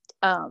made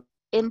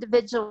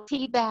individual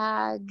tea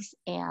bags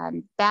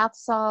and bath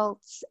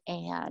salts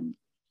and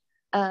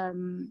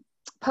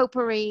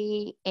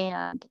potpourri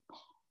and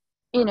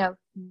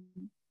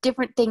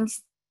different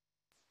things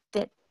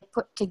that I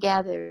put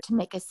together to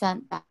make a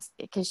scent basket,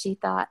 because she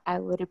thought I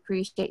would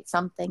appreciate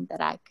something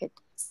that I could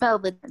smell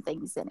the different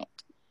things in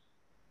it.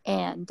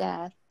 And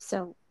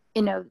so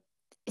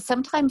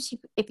sometimes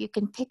if you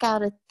can pick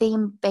out a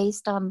theme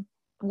based on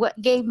what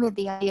gave me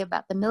the idea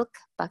about the milk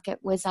bucket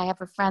was, I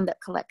have a friend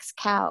that collects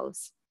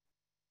cows.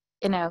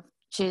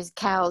 She has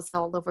cows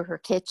all over her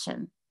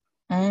kitchen.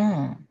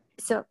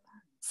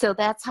 So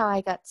that's how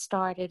I got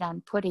started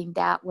on putting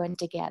that one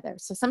together.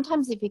 So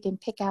sometimes if you can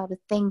pick out a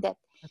thing that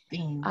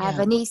I have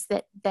a niece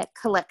that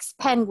collects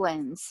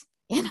penguins,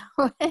 you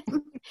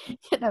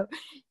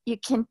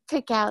can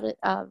pick out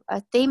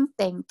a theme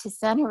thing to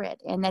center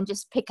it, and then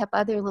just pick up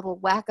other little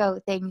wacko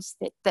things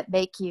that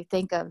make you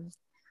think of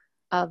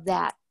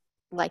that,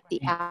 like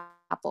the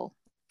apple.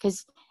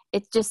 Because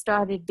it just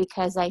started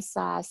because I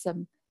saw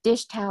some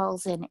dish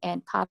towels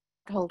and pot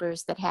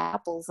holders that had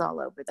apples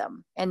all over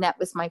them. And that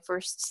was my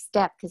first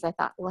step, because I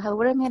thought, well,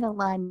 what am I going to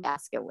line the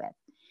basket with?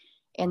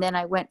 And then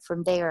I went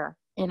from there,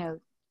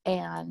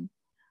 and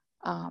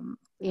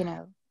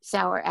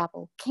sour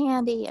apple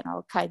candy and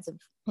all kinds of,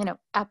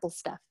 apple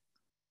stuff.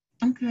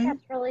 Okay.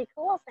 That's really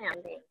cool,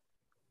 Sandy.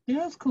 Yeah,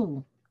 that's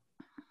cool.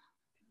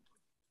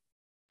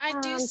 I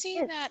do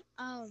see that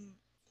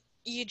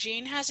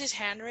Eugene has his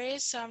hand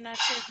raised, so I'm not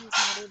sure if he's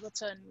not able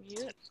to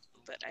unmute,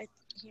 but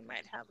he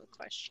might have a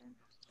question.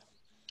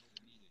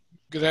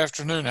 Good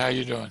afternoon. How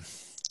you doing?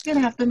 Good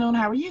afternoon.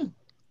 How are you?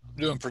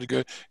 Doing pretty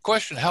good.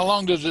 Question, how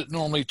long does it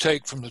normally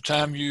take from the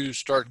time you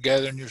start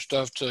gathering your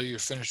stuff till you're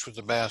finished with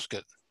the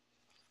basket?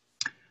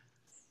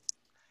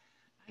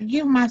 I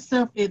give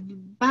myself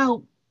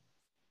about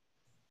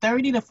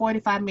 30 to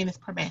 45 minutes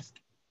per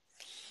basket.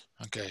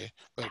 Okay,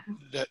 but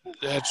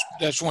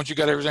that's once you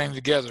got everything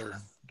together,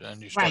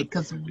 then you start Right,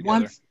 because putting it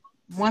together.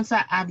 once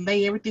I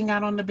lay everything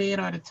out on the bed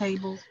or the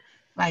table,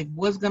 like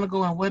what's gonna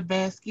go in what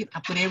basket, I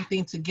put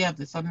everything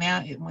together. So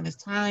now when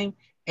it's time,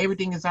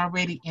 everything is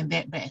already in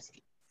that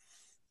basket.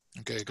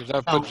 Okay, because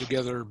I put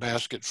together a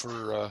basket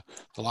for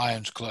the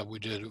Lions Club. We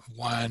did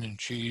wine and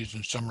cheese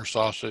and summer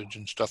sausage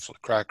and stuff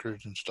like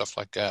crackers and stuff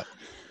like that.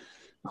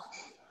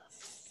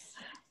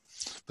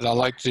 But I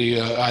like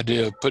the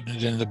idea of putting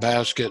it in the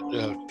basket,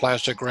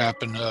 plastic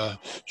wrap, and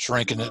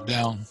shrinking it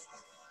down.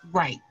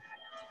 Right.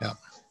 Yeah.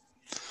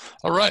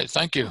 All right.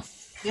 Thank you.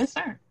 Yes,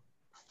 sir.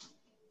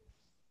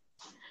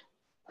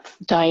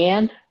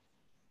 Diane?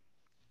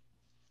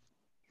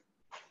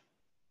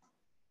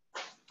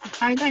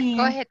 Hi, Diane.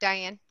 Go ahead,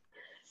 Diane.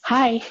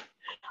 Hi.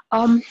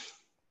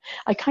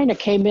 I kind of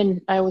came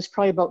in, I was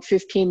probably about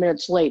 15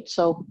 minutes late,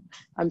 so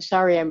I'm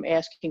sorry I'm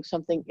asking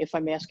something, if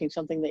I'm asking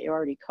something that you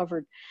already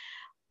covered.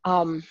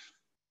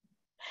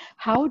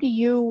 How do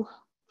you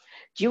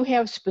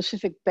have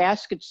specific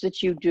baskets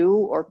that you do,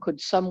 or could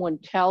someone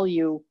tell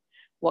you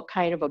what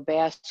kind of a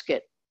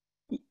basket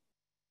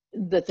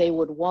that they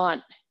would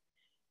want,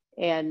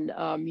 and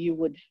you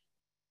would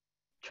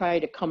try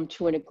to come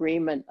to an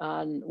agreement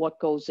on what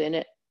goes in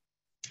it?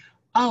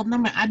 Oh, no,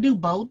 man, I do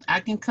both. I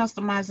can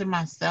customize it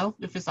myself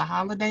if it's a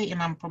holiday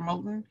and I'm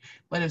promoting.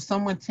 But if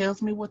someone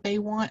tells me what they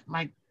want,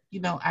 like,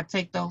 I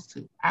take those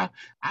too. I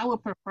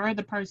would prefer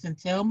the person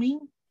tell me,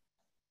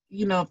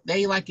 if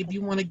they if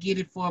you want to get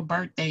it for a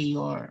birthday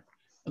or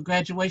a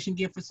graduation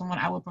gift for someone,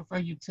 I would prefer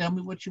you tell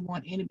me what you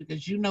want in it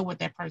because you know what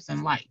that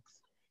person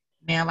likes.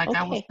 Now, like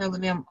I was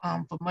telling them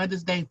for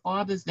Mother's Day,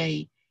 Father's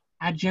Day,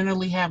 I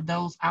generally have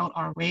those out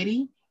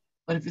already.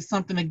 But if it's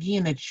something,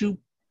 again, that you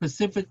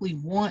specifically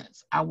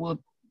wants, I will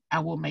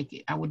make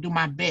it. I will do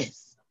my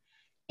best.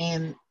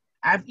 And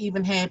I've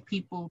even had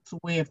people to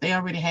where if they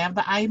already have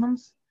the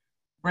items,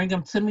 bring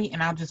them to me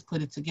and I'll just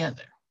put it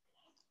together.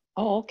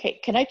 Oh, okay.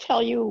 Can I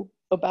tell you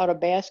about a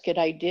basket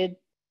I did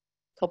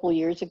a couple of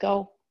years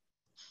ago?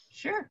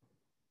 Sure.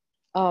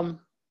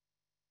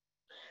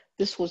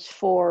 This was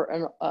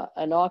for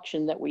an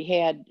auction that we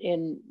had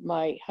in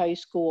my high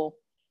school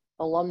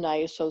alumni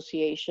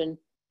association,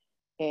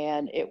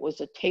 and it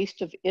was a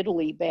Taste of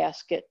Italy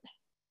basket.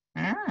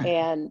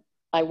 And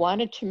I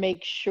wanted to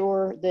make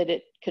sure that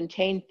it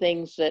contained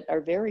things that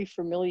are very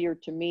familiar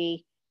to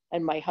me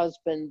and my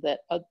husband,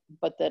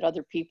 but that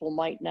other people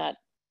might not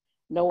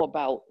know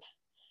about,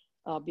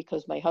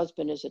 because my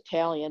husband is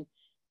Italian.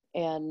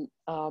 And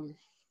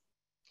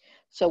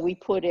so we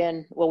put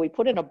in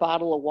a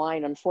bottle of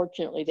wine.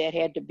 Unfortunately, that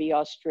had to be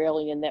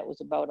Australian. That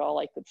was about all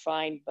I could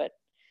find, but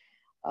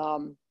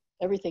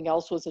everything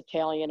else was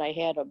Italian. I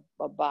had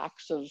a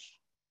box of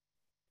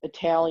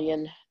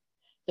Italian,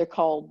 they're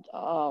called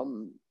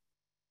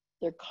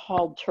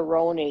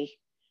Torroni.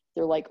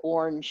 They're like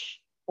orange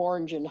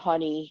and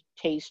honey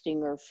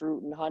tasting, or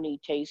fruit and honey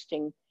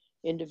tasting,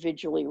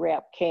 individually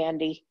wrapped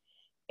candy,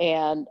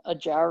 and a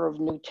jar of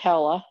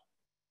Nutella,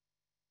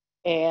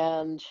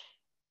 and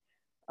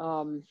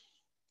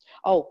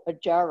a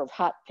jar of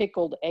hot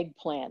pickled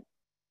eggplant.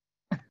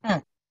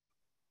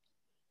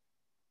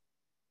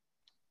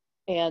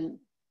 And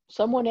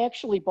someone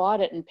actually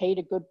bought it and paid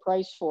a good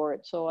price for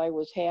it, so I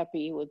was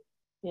happy with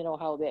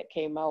how that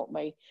came out.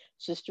 My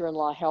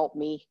sister-in-law helped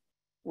me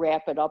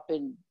wrap it up,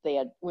 and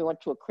we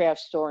went to a craft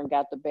store and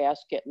got the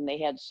basket, and they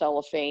had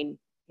cellophane,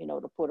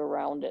 to put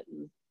around it,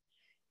 and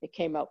it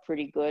came out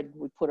pretty good.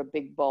 We put a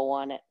big bow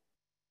on it.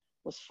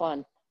 It was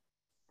fun.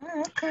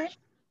 Oh, okay.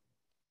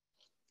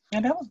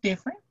 Yeah, that was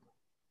different.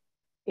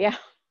 Yeah, it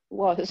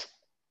was.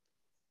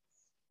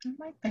 I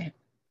like that.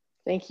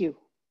 Thank you.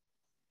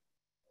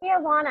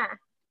 Tijuana.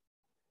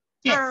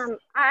 Yes.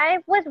 I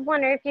was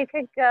wondering if you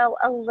could go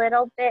a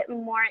little bit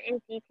more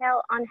in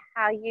detail on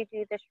how you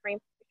do the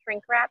shrink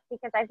wrap,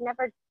 because I've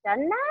never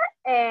done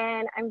that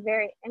and I'm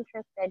very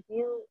interested.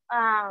 You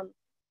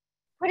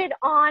put it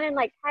on and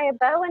tie a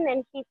bow and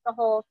then keep the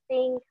whole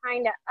thing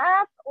kind of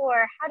up,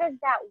 or how does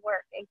that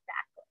work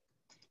exactly?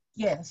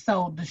 Yeah,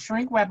 so the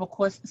shrink wrap, of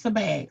course, it's a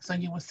bag. So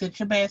you will sit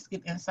your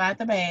basket inside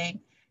the bag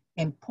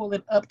and pull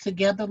it up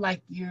together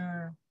like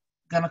you're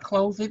gonna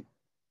close it.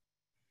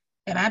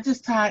 And I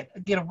just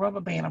get a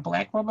rubber band, a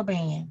black rubber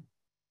band,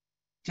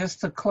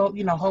 just to close,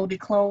 hold it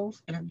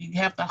closed. And you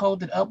have to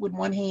hold it up with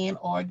one hand,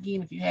 or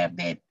again, if you have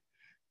that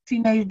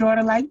teenage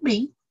daughter like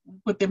me,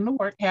 put them to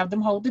work, have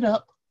them hold it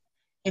up,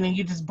 and then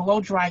you just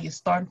blow dry it,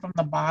 starting from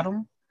the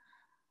bottom,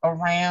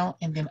 around,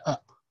 and then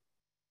up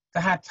to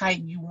how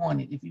tight you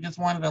want it. If you just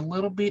want it a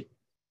little bit,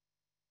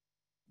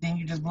 then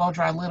you just blow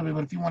dry a little bit.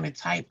 But if you want it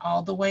tight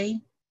all the way,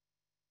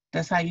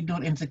 that's how you do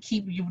it. And to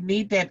keep, you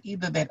need that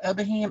either that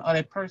other hand or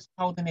that person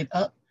holding it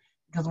up,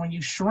 because when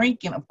you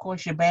shrinking, of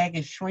course, your bag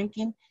is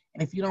shrinking,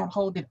 and if you don't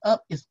hold it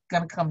up, it's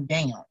gonna come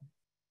down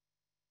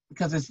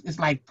because it's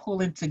like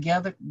pulling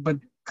together but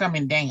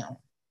coming down.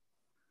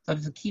 So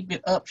to keep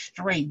it up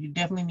straight, you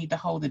definitely need to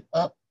hold it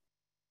up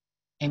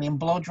and then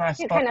blow dry.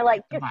 You kind of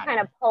kind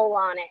of pull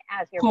on it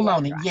as you're pull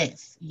on dry. it.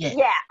 Yes.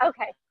 Yeah.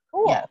 Okay.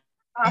 Cool. Yeah.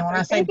 Awesome. And when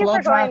I say Thank you blow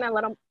for dry, going a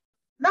little.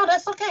 No,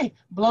 that's okay.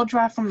 Blow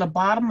dry from the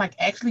bottom. Like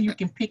actually you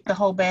can pick the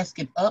whole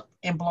basket up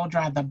and blow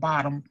dry the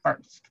bottom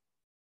first.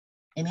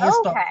 And then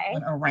start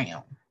going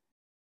around.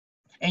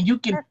 And you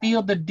can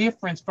feel the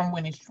difference from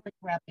when it's shrink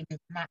wrapped and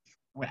it's not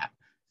shrink wrapped.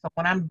 So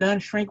when I'm done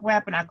shrink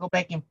wrapping, I go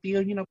back and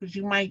feel, because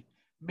you might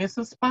miss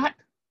a spot.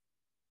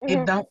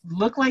 It don't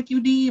look like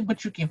you did,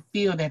 but you can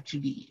feel that you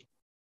did.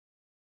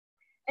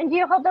 And do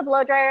you hold the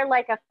blow dryer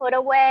like a foot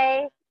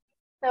away?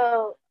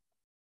 So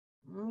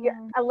you're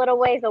a little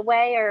ways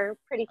away or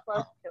pretty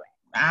close to it?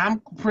 I'm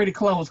pretty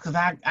close because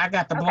I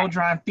got the blow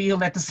dry and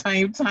feel at the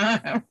same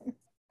time.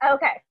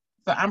 Okay.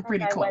 So I'm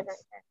pretty close.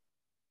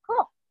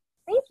 Cool.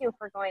 Thank you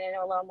for going into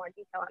a little more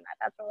detail on that.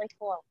 That's really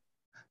cool.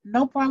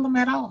 No problem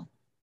at all.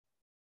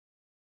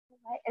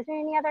 Is there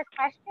any other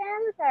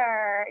questions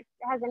or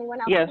has anyone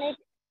else made?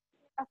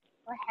 Oh,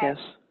 go ahead.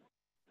 Yes.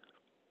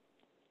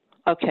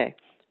 Okay.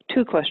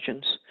 2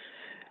 questions.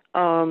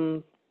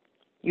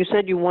 You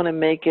said you want to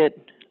make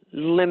it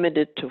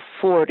limited to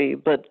 40,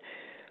 but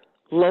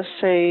let's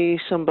say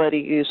somebody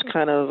is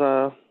kind of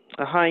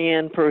a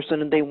high-end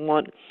person and they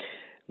want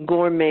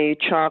gourmet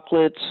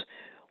chocolates.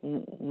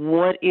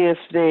 What if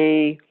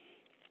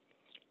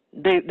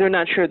they're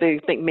not sure? They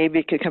think maybe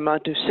it could come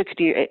out to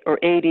 60 or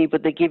 80,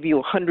 but they give you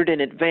 100 in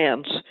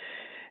advance.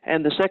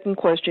 And the second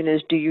question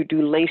is, do you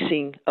do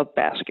lacing of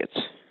baskets?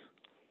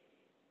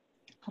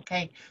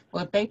 Okay.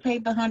 Well, if they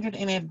paid the 100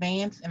 in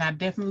advance, and I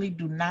definitely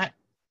do not,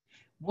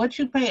 what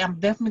you pay, I'm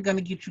definitely going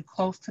to get you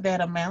close to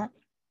that amount.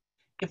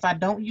 If I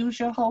don't use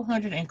your whole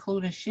 100,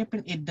 including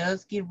shipping, it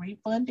does get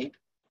refunded.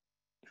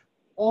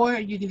 Or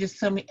you can just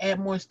tell me add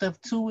more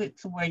stuff to it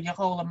to where your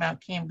whole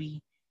amount can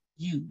be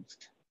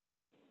used.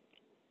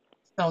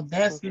 So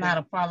that's not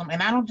a problem.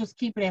 And I don't just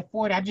keep it at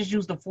 40. I just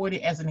use the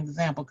 40 as an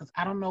example because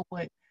I don't know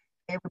what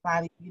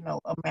everybody,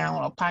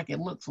 amount or pocket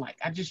looks like.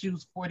 I just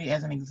use 40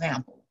 as an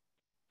example.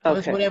 So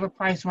it's whatever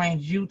price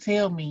range you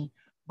tell me.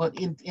 But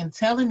in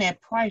telling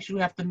that price, you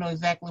have to know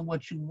exactly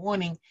what you're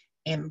wanting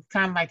and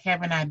kind of like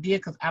have an idea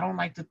because I don't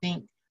like to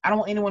think, I don't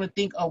want anyone to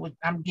think, oh,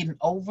 I'm getting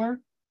over.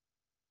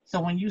 So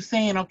when you're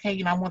saying,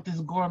 okay, I want this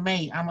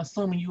gourmet, I'm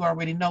assuming you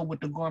already know what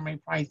the gourmet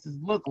prices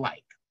look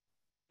like.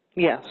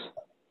 Yes.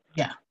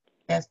 Yeah,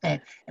 that's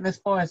that. And as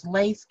far as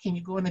lace, can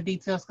you go into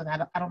details? Because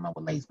I don't know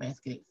what lace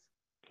basket is.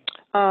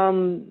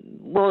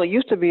 Well, it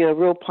used to be a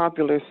real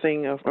popular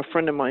thing. A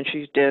friend of mine,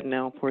 she's dead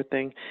now, poor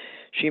thing.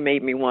 She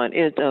made me one.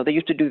 They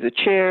used to do the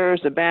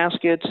chairs, the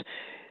baskets.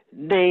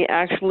 They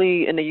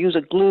actually, and they use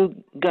a glue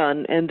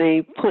gun, and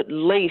they put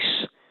lace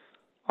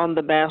on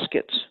the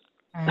baskets.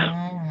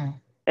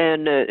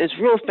 And it's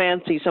real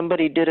fancy.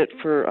 Somebody did it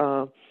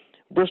for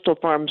Bristol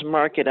Farms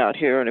Market out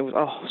here, and it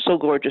was so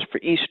gorgeous for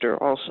Easter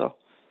also.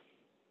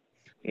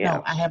 Yeah.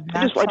 No, I have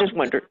not. I just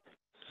wondered.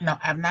 No,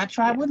 I've not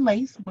tried with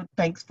lace, but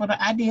thanks for the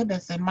idea.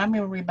 That's in my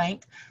memory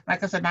bank.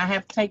 Like I said, I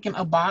have taken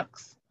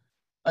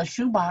a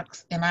shoe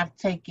box, and I've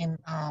taken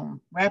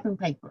wrapping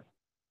paper.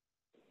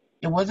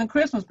 It wasn't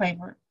Christmas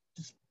paper.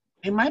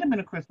 It might have been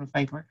a Christmas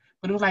paper,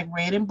 but it was like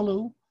red and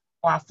blue.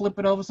 Or I flip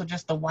it over so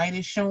just the white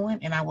is showing,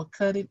 and I would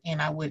cut it,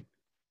 and I would,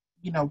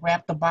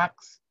 wrap the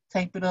box,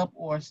 tape it up,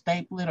 or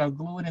staple it, or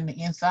glue it in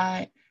the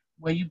inside,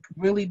 where you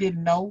really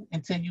didn't know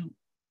until you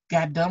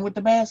got done with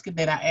the basket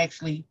that I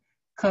actually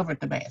covered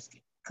the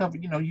basket.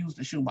 Used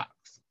the shoebox.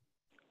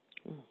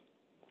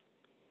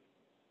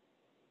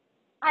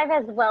 I've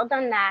as well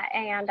done that,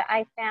 and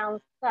I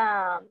found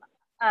some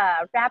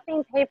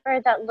wrapping paper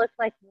that looked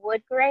like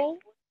wood grain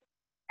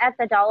at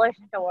the dollar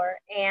store,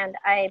 and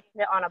I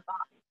put it on a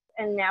box.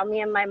 And now me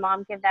and my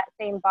mom give that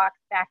same box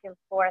back and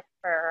forth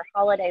for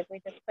holidays. We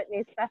just put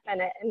new stuff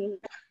in it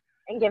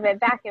and give it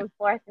back and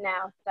forth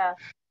now. So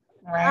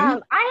I had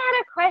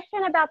a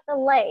question about the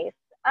lace.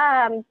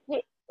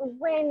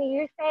 When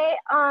you say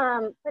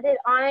put it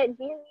on it,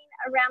 do you mean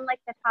around like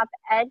the top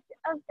edge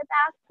of the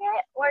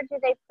basket, or do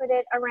they put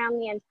it around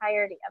the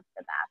entirety of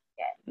the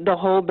basket? The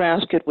whole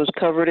basket was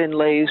covered in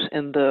lace,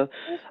 and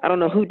I don't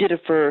know who did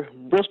it for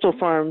Bristol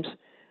Farms,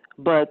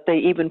 but they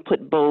even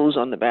put bows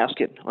on the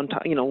basket on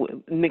top,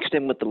 mixed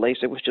in with the lace.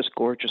 It was just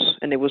gorgeous,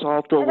 and it was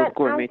all filled with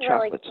gourmet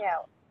chocolates. Cute.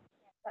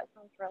 That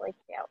sounds really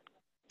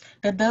cute.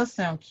 That does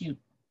sound cute.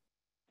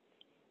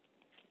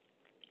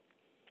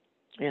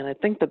 And I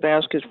think the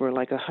baskets were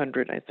like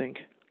 100, I think.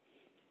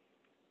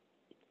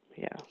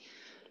 Yeah.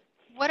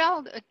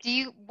 I'll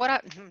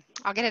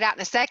get it out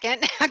in a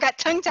second. I got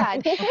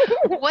tongue-tied.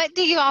 What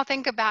do you all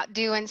think about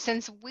doing,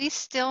 since we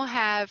still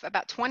have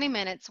about 20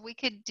 minutes, we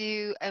could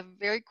do a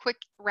very quick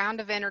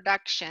round of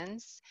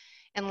introductions,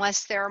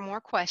 unless there are more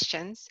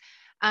questions.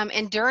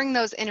 And during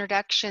those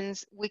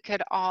introductions, we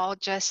could all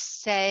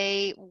just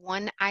say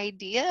one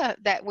idea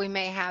that we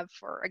may have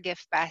for a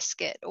gift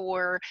basket,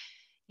 or,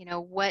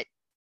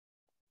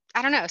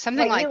 I don't know,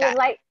 something like that.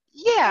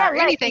 Or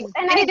anything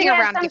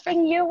around gift.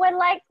 Something you would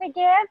like to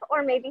give,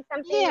 or maybe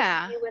something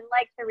you would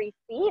like to receive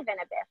in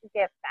a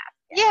gift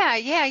basket.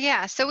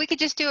 Yeah. So we could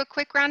just do a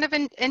quick round of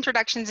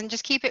introductions and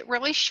just keep it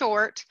really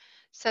short,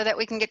 so that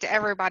we can get to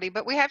everybody.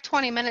 But we have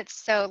 20 minutes,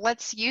 so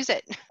let's use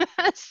it.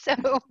 So,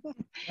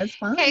 That's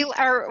fine.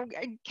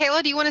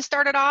 Kayla, do you want to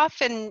start it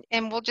off, and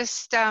we'll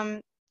just,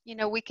 you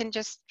know, we can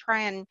just try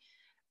and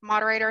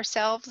moderate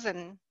ourselves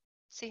and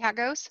see how it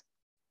goes.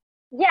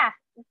 Yeah.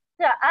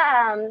 So,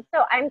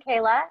 so I'm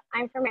Kayla.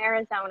 I'm from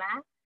Arizona.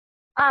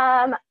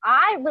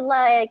 I would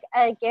like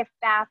a gift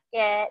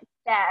basket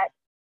that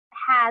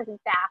has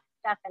bath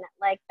stuff in it,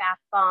 like bath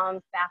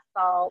bombs, bath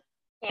salts,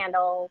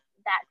 candles,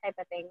 that type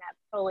of thing. That's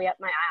totally up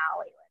my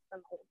alley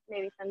with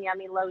maybe some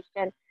yummy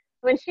lotion.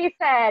 When she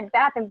said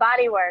Bath and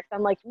Body Works,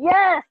 I'm like,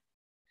 yes,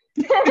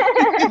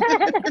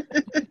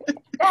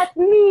 that's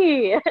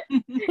me,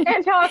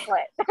 and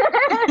chocolate.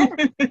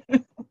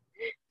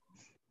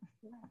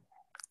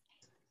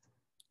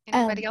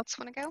 Anybody else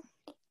want to go?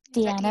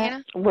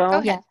 Deanna. Well, go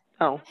ahead.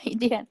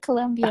 Yeah,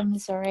 Columbia,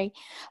 Missouri.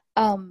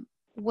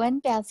 One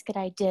basket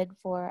I did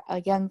for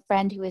a young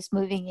friend who was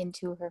moving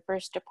into her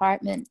first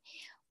apartment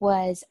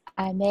was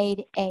I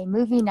made a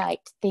movie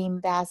night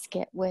theme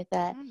basket with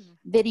a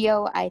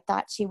video I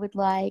thought she would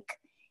like,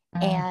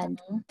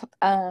 and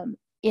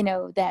you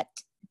know, that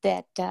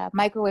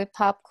microwave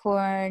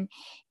popcorn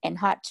and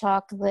hot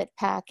chocolate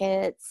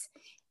packets,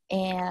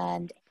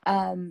 and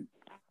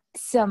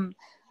some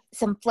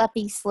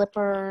fluffy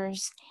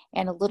slippers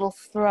and a little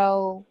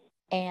throw.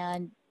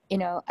 And you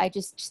know, I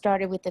just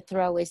started with the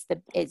throw is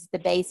the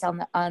base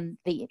on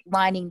the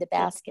lining the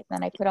basket. And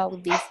then I put all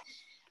of these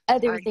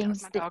other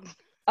things that,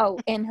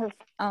 and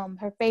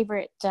her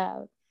favorite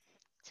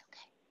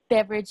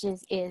beverage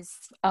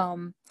is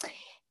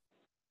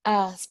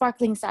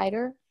sparkling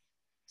cider.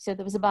 So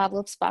there was a bottle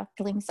of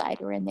sparkling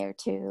cider in there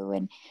too.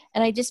 And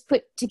I just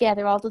put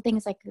together all the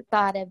things I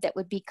thought of that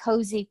would be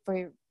cozy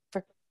for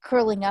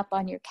curling up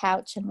on your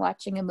couch and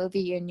watching a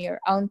movie in your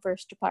own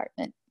first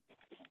apartment.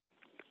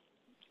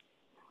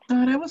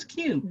 Oh, that was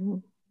cute.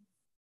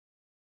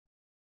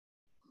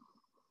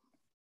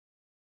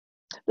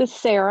 This is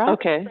Sarah.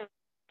 Okay.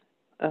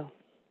 Oh.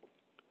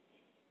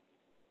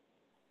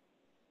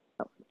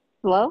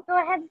 Hello?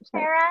 Go ahead,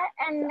 Sarah,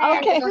 and then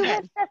Okay. who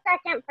was the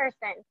second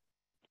person?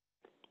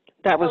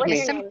 That was What me.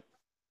 was your name?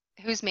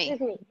 Who's me? Who's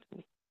me?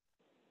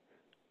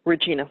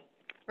 Regina.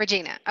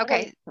 Regina.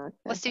 Okay.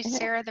 Let's do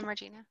Sarah, then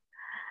Regina.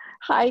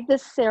 Hi,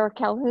 this is Sarah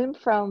Calhoun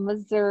from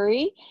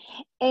Missouri.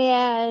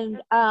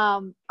 And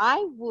I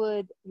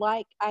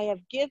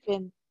have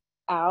given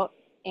out,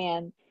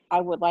 and I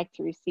would like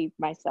to receive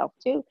myself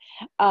too,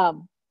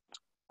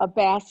 a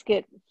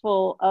basket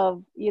full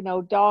of, you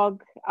know,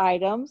 dog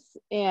items,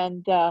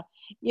 and,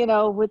 you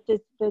know, with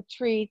the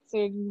treats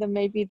and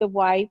maybe the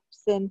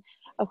wipes, and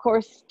of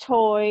course,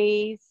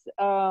 toys.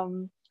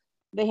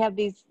 They have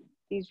these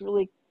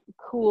really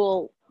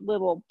cool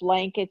little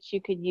blankets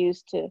you could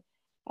use to,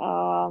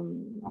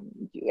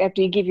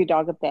 after you give your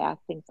dog a bath,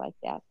 things like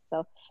that.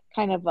 So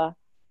kind of a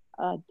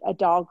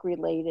dog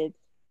related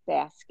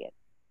basket.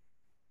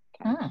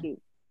 Kind of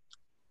cute.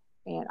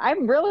 And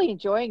I'm really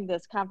enjoying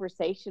this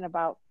conversation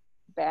about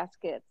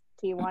baskets.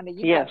 Tijuana,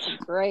 you got some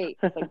great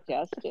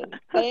suggestions.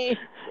 Thanks.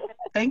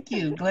 Thank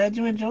you. Glad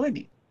you enjoyed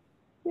it.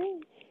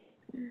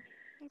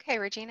 Okay,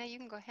 Regina, you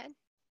can go ahead.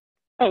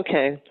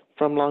 Okay,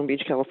 from Long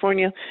Beach,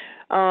 California.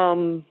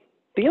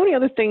 The only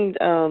other thing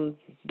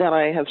that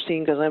I have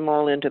seen, because I'm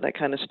all into that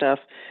kind of stuff,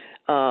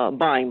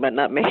 buying but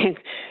not making,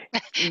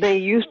 they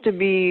used to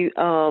be,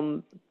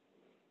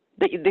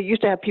 they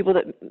used to have people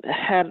that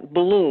had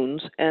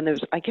balloons, and it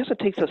was, I guess it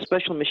takes a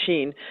special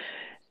machine,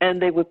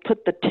 and they would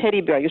put the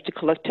teddy bear. I used to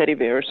collect teddy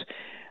bears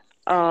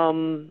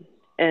and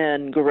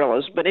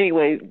gorillas. But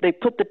anyway, they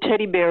put the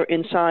teddy bear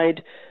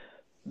inside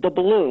the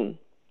balloon,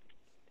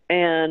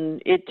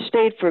 and it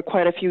stayed for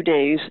quite a few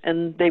days,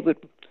 and they would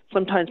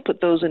sometimes put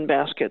those in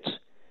baskets.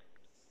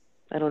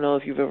 I don't know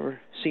if you've ever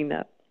seen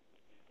that.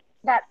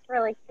 That's a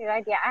really cute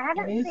idea. I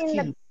haven't seen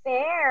the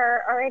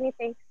bear or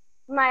anything.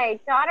 My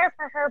daughter,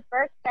 for her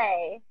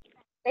birthday,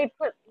 they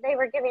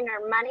were giving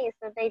her money,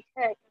 so they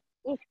took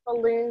each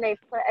balloon, they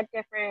put a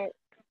different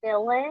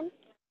bill in.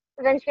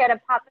 So then she had to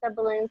pop the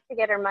balloons to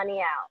get her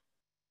money out.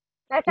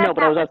 I thought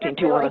But I was that asking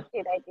was a really Tijuana.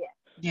 cute idea.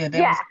 Yeah,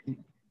 that was cute.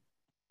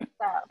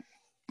 So,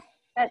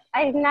 but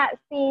I've not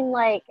seen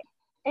like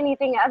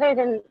anything other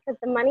than, because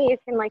the money you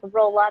can like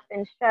roll up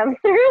and shove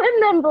through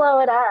and then blow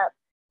it up.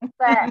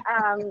 But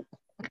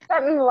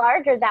something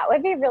larger, that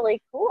would be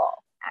really cool,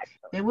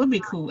 actually. It would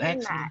be cool,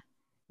 actually.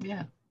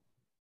 Yeah.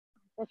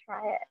 To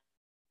try it.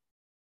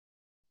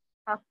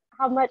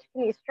 How much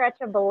can you stretch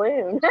a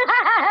balloon?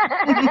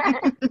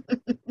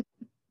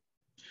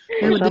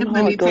 It would Somehow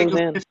definitely it goes take a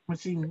in. special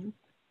machine.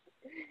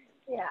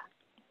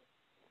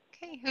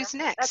 Okay, who's That's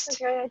next?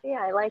 a great idea.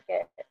 I like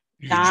it.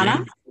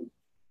 Donna?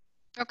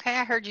 Okay,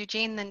 I heard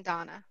Eugene, then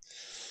Donna.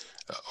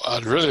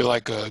 I'd really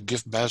like a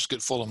gift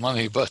basket full of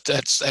money, but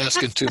that's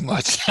asking too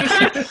much.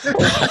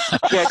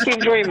 Yeah, keep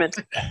dreaming.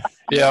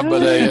 Yeah,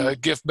 but a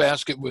gift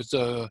basket with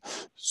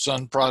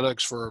sun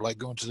products for like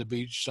going to the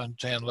beach,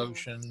 suntan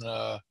lotion,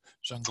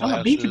 sunglasses. Oh,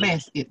 a beach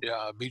basket.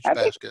 Yeah, a beach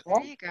That'd be basket. cool.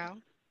 There you go.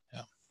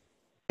 Yeah.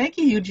 Thank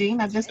you, Eugene.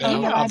 I just Yeah,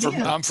 love your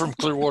idea. I'm from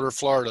Clearwater,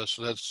 Florida,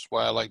 so that's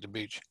why I like the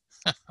beach.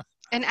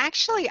 And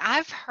actually,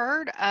 I've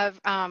heard of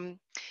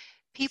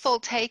people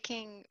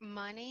taking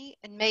money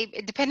and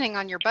maybe depending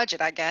on your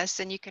budget, I guess,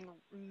 and you can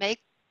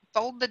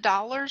fold the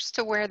dollars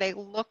to where they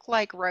look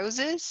like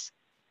roses,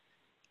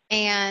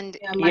 and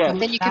Yeah, like a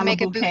then you can dollar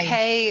make a bouquet.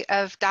 bouquet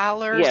of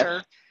dollars Yes.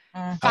 or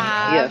Mhm.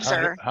 fives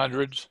or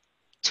Hundreds.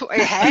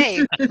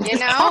 hey,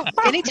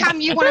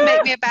 anytime you want to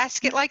make me a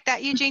basket like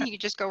that, Eugene, you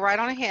just go right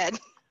on ahead.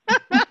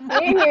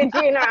 Me and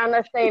Eugene are on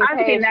the same I've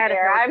seen page that as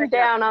here. well. I'm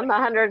down on the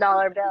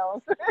 $100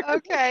 bills.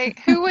 Okay,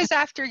 who was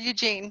after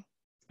Eugene?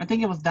 I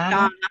think it was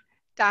Donna.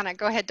 Donna,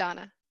 go ahead,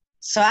 Donna.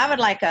 So I would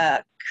like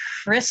a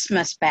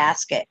Christmas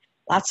basket.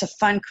 Lots of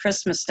fun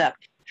Christmas stuff.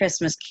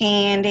 Christmas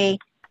candy,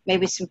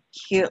 maybe some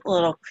cute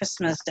little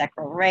Christmas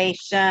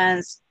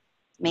decorations,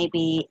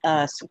 maybe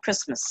some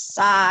Christmas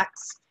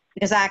socks,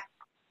 because I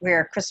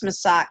wear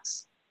Christmas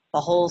socks the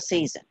whole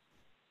season.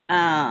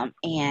 And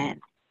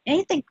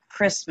anything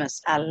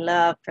Christmas. I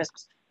love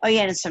Christmas. Oh,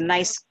 yeah, and some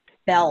nice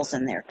bells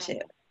in there,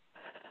 too.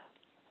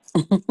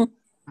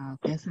 Oh,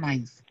 that's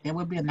nice. That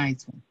would be a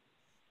nice one.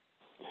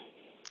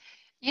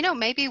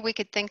 Maybe we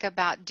could think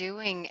about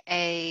doing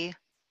a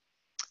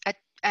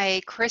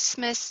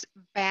Christmas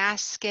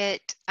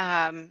basket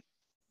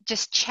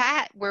just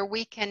chat where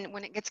we can,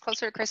 when it gets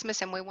closer to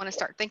Christmas and we want to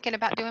start thinking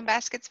about doing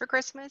baskets for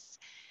Christmas,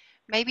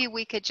 maybe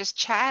we could just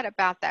chat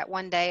about that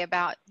one day,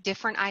 about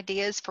different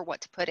ideas for what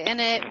to put in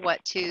it,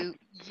 what to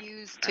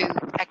use to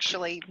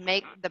actually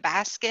make the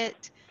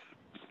basket,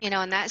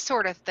 and that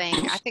sort of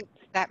thing. I think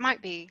that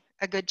might be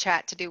a good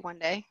chat to do one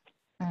day.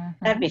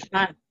 That'd be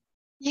fun.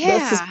 Yeah.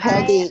 This is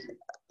Peggy.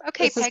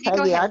 Okay, This is Peggy,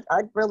 go ahead.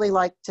 I'd really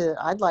like to,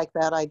 I'd like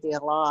that idea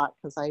a lot,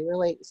 because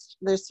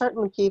there's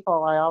certain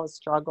people I always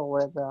struggle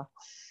with,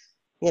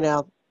 they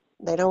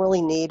don't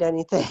really need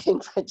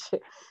anything, but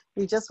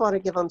you just want to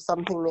give them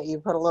something that you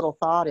put a little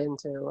thought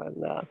into.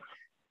 And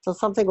so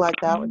something like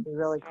that would be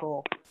really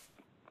cool.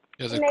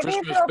 Yeah, the Maybe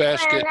Christmas we'll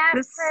basket. plan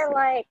that for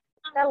like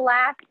the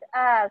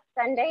last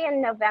Sunday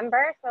in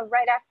November, so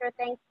right after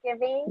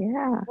Thanksgiving.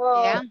 Yeah.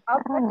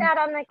 I'll put that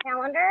on the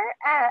calendar,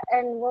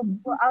 and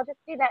I'll just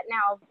do that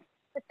now.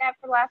 Put that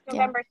for last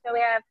November, so we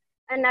have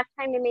enough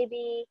time to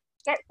maybe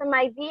get some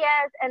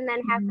ideas and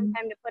then have some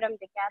time to put them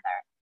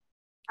together.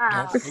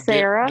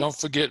 Don't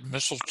forget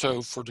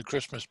mistletoe for the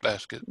Christmas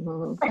basket.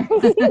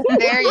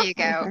 There you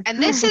go.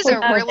 And this is a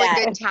really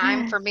good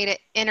time for me to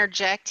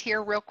interject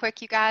here real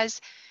quick, you guys.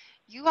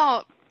 You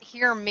all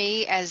hear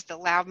me as the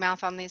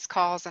loudmouth on these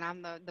calls, and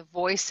I'm the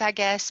voice, I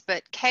guess,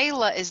 but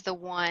Kayla is the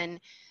one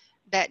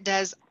that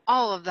does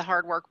all of the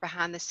hard work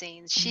behind the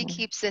scenes. She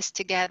keeps this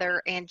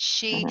together, and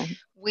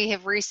we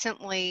have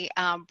recently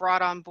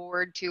brought on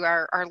board to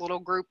our little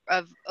group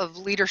of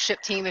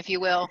leadership team, if you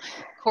will,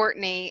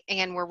 Courtney,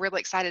 and we're really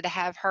excited to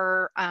have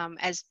her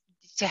as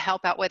to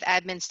help out with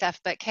admin stuff.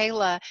 But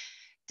Kayla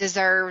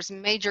deserves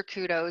major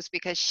kudos,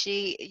 because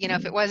she,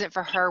 if it wasn't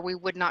for her, we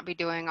would not be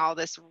doing all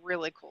this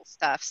really cool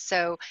stuff.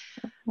 So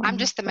I'm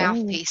just the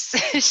mouthpiece.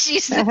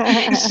 she's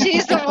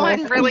the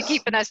one really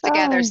keeping us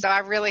together. So I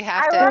really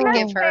have to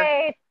give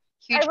her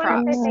huge props. I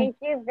want to say thank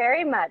you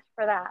very much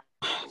for that.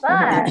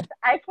 But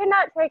I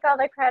cannot take all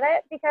the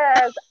credit,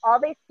 because all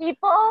these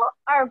people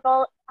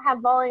have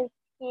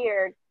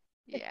volunteered.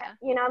 Yeah.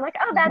 I'm like,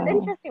 oh, that's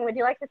interesting. Would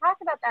you like to talk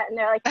about that? And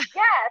they're like,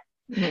 yes.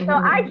 So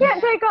I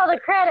can't take all the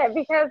credit,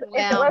 because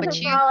if it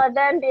wasn't for all of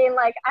them being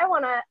like, I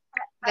want to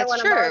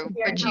volunteer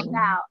and help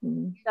out. So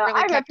really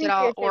I'm kept it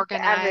all appreciative to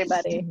organized.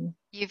 everybody.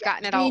 You've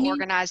gotten it all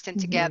organized and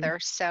together.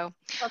 So,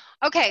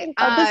 okay.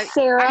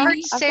 Sarah. I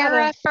heard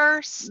Sarah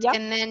first,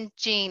 and then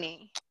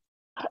Jeannie.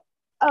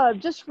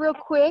 Just real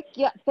quick,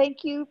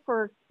 thank you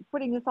for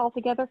putting this all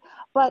together.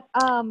 But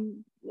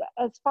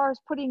as far as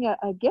putting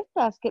a gift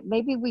basket,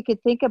 maybe we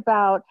could think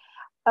about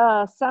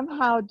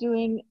somehow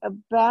doing a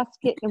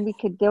basket, and we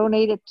could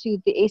donate it to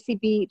the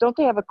ACB. Don't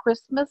they have a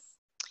Christmas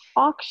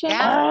auction?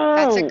 Yeah,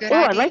 that's a good idea.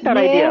 I like that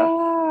idea.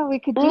 Yeah, we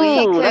could do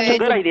something that's a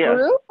good idea.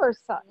 Group or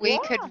something. We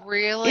could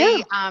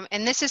really,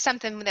 and this is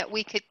something that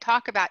we could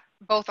talk about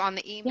both on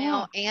the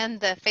email and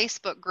the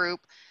Facebook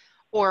group,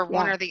 or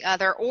one or the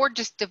other, or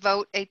just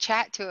devote a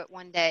chat to it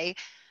one day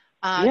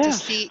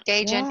to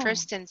gauge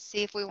interest and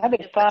see if we want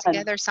to put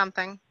together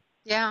something.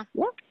 Yeah.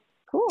 Yeah.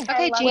 Cool.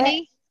 Okay,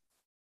 Jeannie.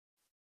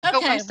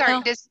 Okay, I'm sorry.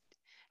 well,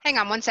 Hang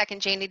on one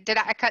second, Jeannie. Did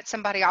I cut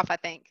somebody off, I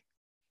think?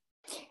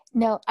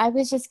 No, I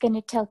was just going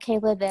to tell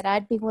Kayla that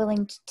I'd be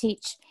willing to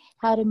teach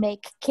how to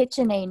make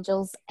kitchen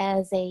angels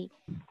as a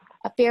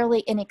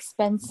fairly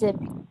inexpensive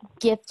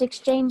gift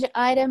exchange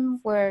item,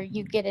 where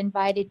you get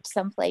invited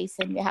someplace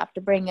and you have to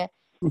bring a,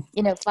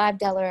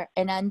 $5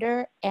 and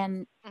under.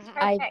 And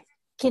I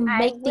can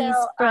make these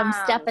from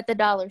stuff at the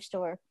dollar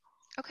store.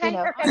 Okay.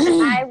 Perfect.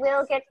 I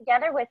will get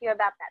together with you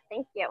about that.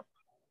 Thank you.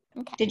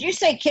 Okay. Did you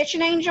say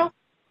kitchen angel?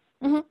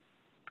 Mm-hmm.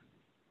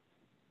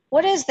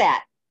 What is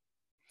that?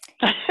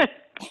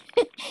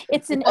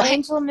 It's an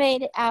angel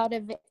made out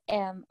of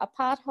a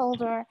pot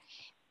holder,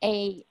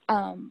 a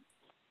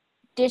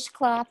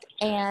dishcloth,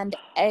 and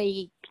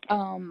a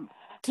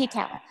tea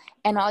towel.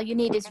 And all you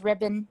need is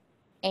ribbon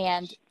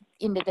and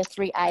the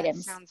 3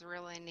 items. That sounds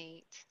really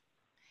neat.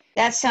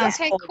 That sounds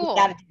Okay, cool. cool.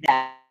 We got to do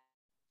that.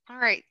 All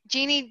right,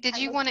 Jeannie, did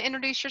you want to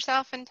introduce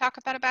yourself and talk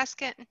about a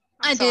basket?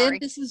 I Sorry.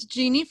 did. This is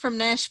Jeannie from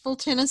Nashville,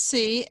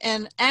 Tennessee.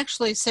 And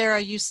actually, Sarah,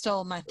 you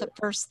stole my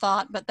first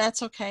thought, but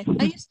that's okay.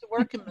 I used to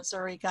work in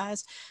Missouri,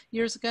 guys,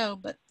 years ago,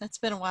 but that's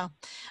been a while.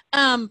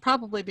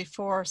 Probably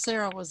before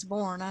Sarah was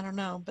born. I don't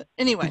know. But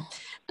anyway,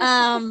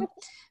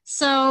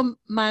 so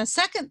my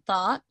second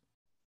thought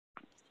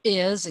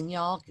is, and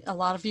y'all, a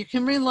lot of you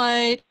can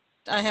relate,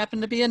 I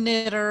happen to be a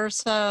knitter,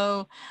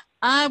 so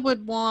I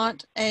would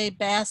want a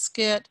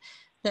basket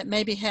that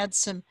maybe had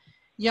some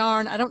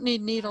yarn. I don't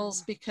need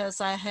needles because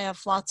I have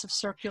lots of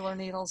circular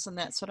needles and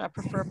that's what I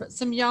prefer, but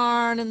some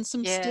yarn and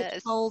some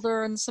stitch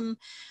holder and some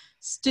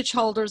stitch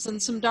holders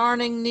and some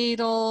darning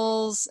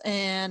needles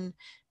and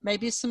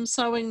maybe some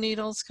sewing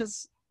needles,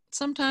 because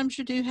sometimes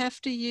you do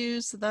have to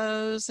use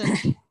those,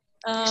 and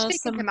You're speaking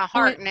some to my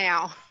heart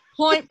now.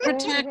 point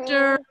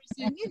protectors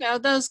and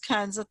those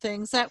kinds of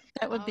things. That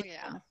would be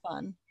kind of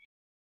fun.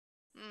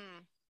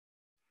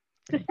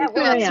 That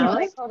would be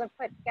really cool to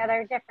put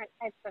together different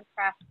types of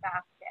craft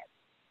baskets.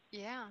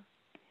 Yeah.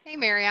 Hey,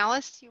 Mary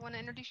Alice, you want to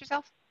introduce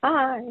yourself?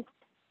 Hi.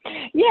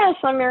 Yes,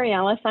 I'm Mary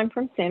Alice. I'm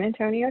from San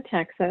Antonio,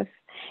 Texas.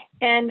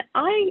 And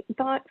I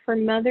got for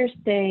Mother's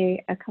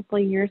Day a couple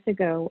of years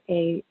ago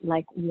a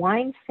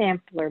wine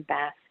sampler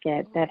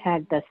basket that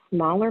had the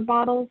smaller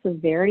bottles of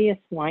various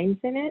wines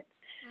in it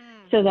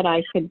so that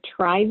I could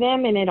try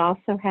them. And it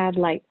also had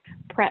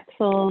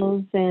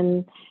pretzels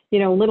and,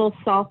 little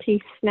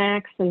salty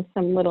snacks and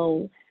some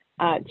little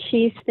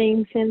cheese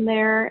things in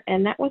there.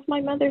 And that was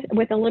my mother's,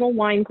 with a little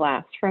wine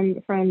glass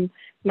from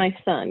my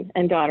son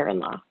and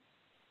daughter-in-law.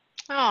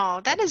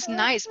 Oh, that is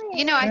nice.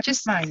 I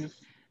just,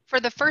 for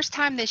the first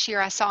time this year,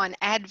 I saw an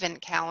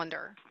advent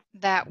calendar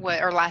that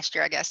was, or last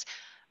year, I guess,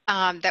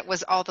 that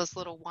was all those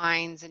little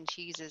wines and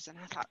cheeses. And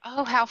I thought,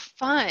 oh, how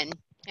fun.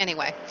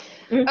 Anyway,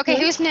 okay,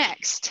 who's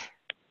next?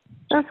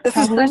 This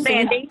is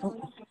Sandy.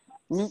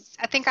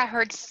 I think I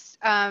heard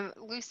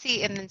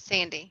Lucy and then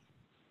Sandy.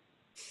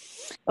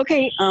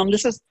 Okay,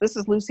 this is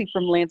Lucy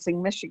from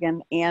Lansing,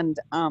 Michigan, and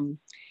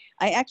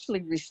I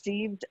actually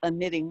received a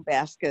knitting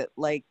basket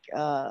like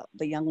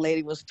the young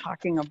lady was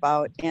talking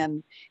about,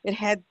 and it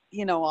had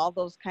all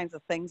those kinds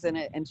of things in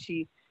it, and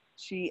she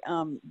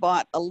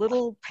bought a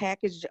little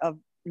package of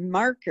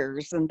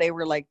markers, and they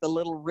were like the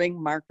little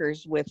ring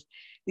markers with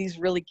these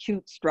really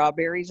cute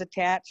strawberries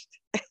attached.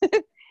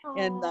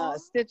 And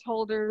stitch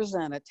holders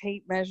and a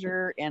tape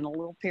measure and a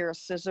little pair of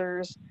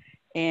scissors.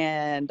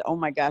 And oh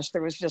my gosh,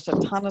 there was just a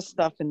ton of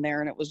stuff in there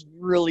and it was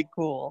really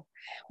cool.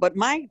 But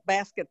my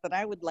basket that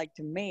I would like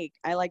to make,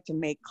 I like to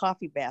make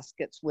coffee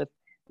baskets with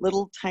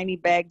little tiny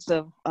bags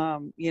of,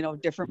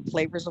 different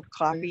flavors of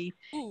coffee.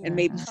 Ooh, and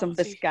maybe some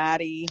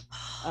biscotti,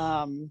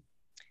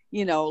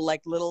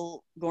 like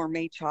little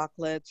gourmet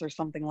chocolates or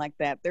something like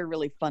that. They're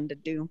really fun to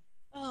do.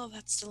 Oh,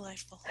 that's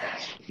delightful.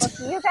 Well, if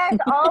you guys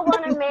all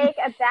want to make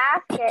a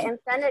basket and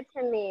send it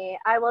to me,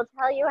 I will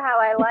tell you how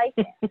I like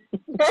it.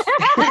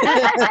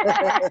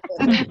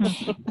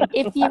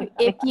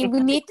 if you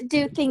need to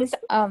do things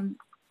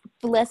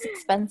less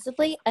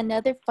expensively,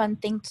 another fun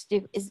thing to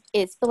do is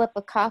fill up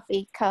a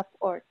coffee cup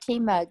or tea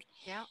mug,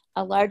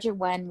 a larger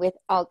one with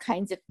all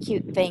kinds of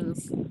cute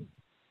things.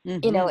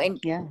 And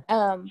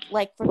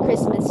like for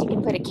Christmas, you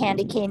can put a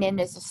candy cane in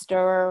as a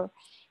stirrer,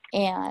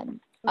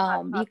 and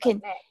you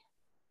can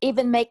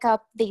even make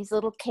up these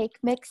little cake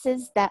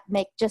mixes that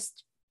make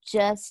just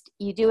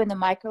you do in the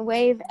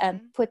microwave and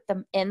put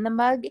them in the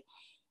mug,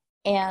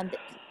 and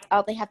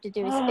all they have to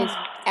do is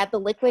add the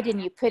liquid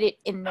and you put it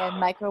in the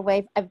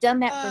microwave. I've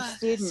done that for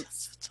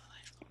students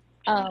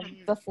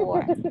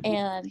before,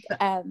 and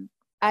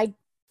I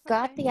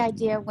got the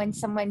idea when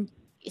someone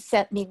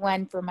sent me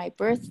one for my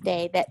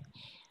birthday that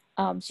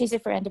she's a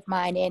friend of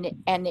mine,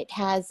 and it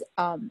has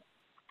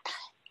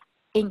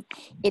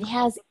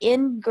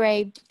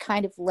engraved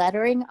kind of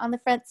lettering on the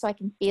front so I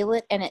can feel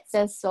it, and it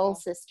says Soul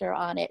Sister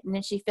on it, and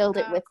then she filled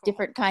it with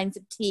different kinds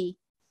of tea.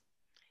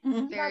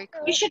 Very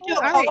cool. You should do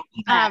All right.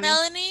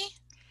 Melanie?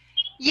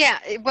 Yeah,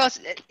 well,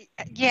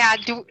 yeah,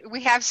 do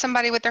we have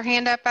somebody with their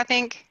hand up, I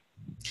think?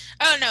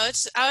 Oh, no,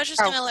 I was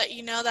just going to let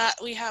you know that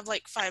we have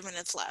 5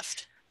 minutes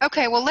left.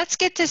 Okay, well, let's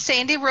get to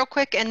Sandy real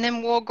quick, and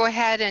then we'll go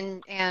ahead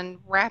and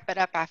wrap it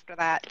up after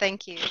that.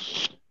 Thank you.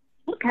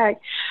 Okay.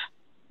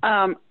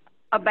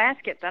 A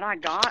basket that I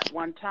got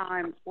one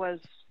time was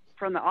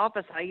from the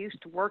office I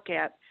used to work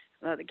at,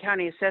 the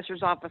county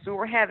assessor's office. We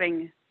were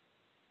having,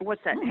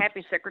 what's that,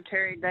 Happy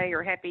Secretary Day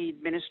or Happy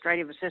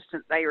Administrative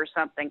Assistant Day or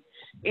something.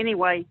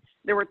 Anyway,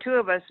 there were two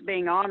of us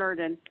being honored,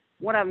 and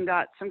one of them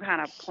got some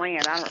kind of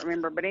plant. I don't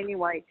remember. But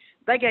anyway,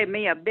 they gave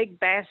me a big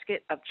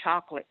basket of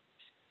chocolate,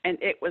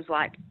 and it was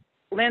like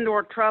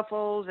Lindor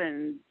truffles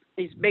and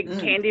these big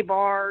candy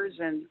bars,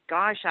 and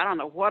gosh, I don't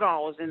know what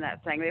all was in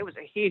that thing. It was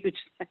a huge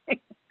thing.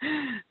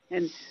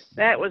 And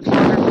that was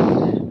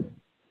wonderful.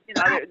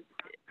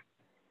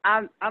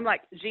 I'm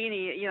like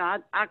Jeannie,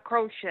 I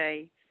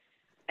crochet,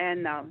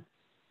 and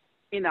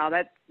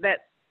that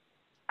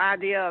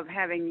idea of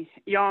having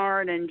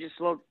yarn and just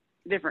little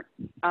different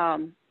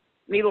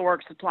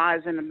needlework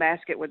supplies in a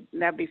basket,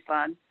 that'd be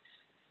fun.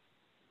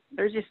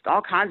 There's just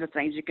all kinds of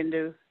things you can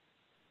do.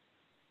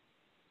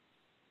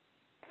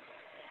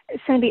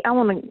 Cindy, I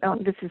want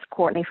to, this is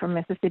Courtney from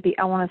Mississippi.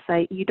 I want to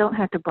say you don't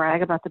have to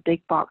brag about the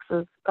big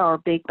boxes or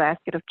big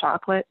basket of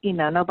chocolate. You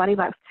know, nobody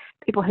likes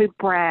people who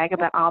brag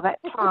about all that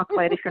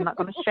chocolate if you're not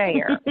going to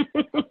share.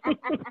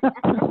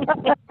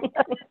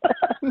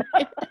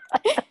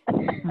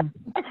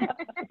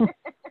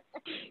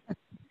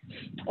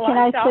 Can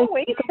I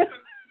say,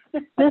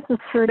 this is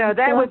Teresa. No,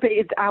 that would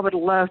be, I would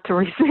love to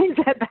receive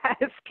that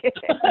basket.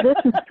 This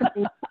is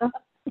Teresa.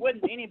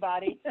 Wouldn't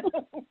anybody?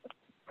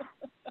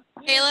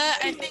 Kayla,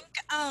 I think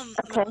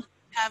Okay.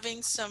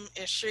 having some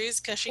issues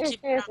because she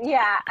keeps.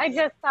 Yeah, I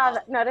just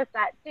noticed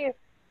that too.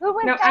 Who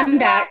was No, that I'm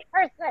back.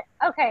 last person?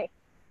 Okay.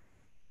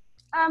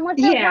 Was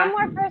there Yeah. one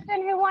more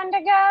person who wanted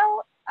to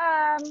go?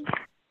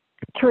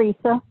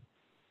 Teresa.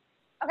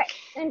 Okay,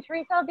 then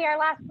Teresa will be our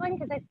last one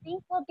because I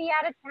think we'll be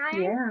out of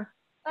time. Yeah.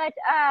 But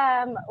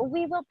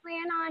we will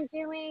plan on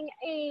doing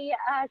a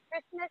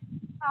Christmas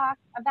talk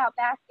about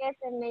baskets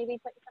and maybe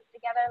putting something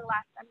together the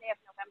last Sunday of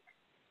November.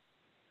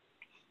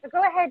 So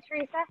go ahead,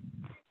 Teresa.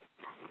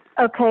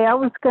 Okay, I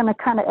was going to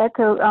kind of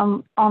echo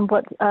on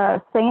what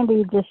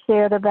Sandy just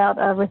shared about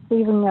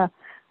receiving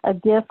a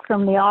gift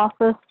from the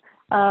office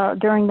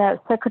during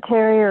that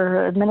secretary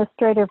or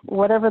administrative,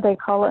 whatever they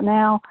call it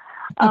now.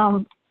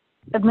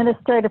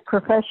 Administrative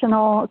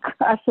professional,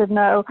 I should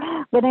know.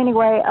 But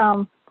anyway,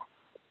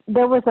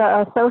 there was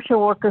a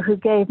social worker who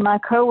gave my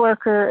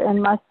coworker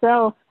and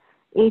myself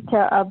each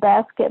a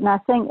basket, and I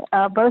think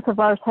both of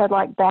ours had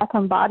like Bath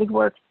and Body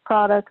Works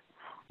products,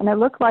 and it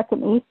looked like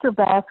an Easter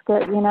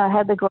basket. You know, it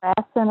had the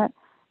grass in it,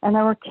 and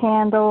there were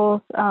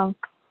candles,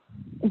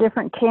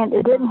 different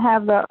It didn't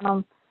have the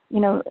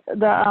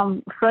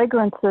the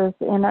fragrances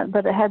in it,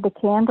 but it had the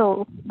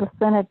candles, the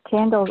scented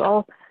candles.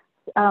 All,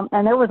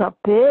 and there was a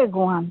big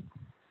one.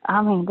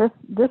 I mean, this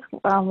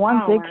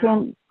one big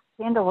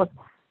candle was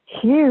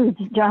huge,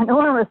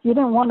 ginormous. You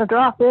didn't want to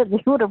drop it; you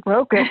would have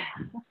broke it.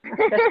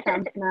 That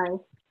sounds nice.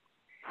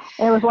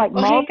 It was like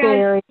Well, hey,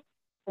 mulberry.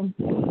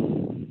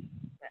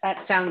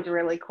 That sounds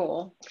really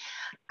cool.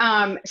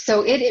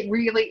 So it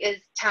really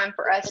is time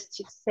for us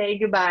to say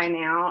goodbye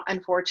now,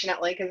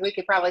 unfortunately, because we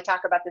could probably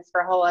talk about this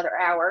for a whole other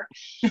hour.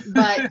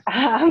 But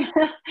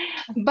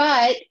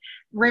but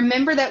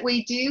remember that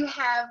we do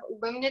have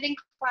Luminate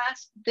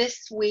class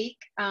this week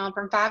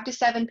from 5 to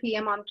 7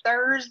 p.m. on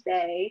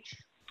Thursday.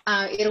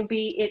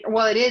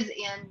 It is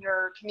in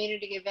your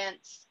community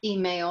events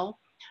email.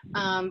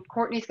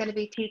 Courtney's going to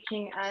be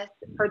teaching us.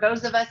 For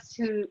those of us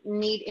who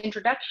need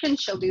introduction,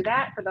 she'll do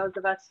that. For those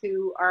of us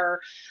who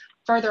are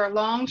further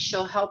along,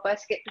 she'll help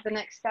us get to the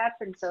next step.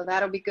 And so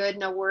that'll be good.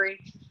 No worry.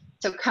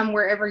 So come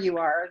wherever you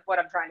are is what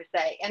I'm trying to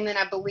say. And then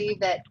I believe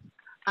that,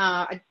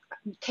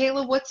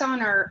 Kayla, what's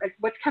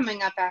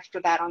coming up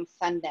after that on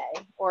Sunday?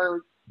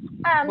 Or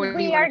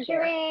we are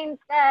doing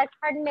the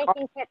card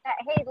making kit that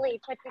Haley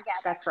put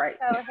together. That's right.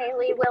 So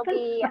Haley will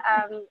be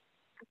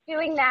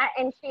doing that,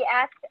 and she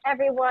asked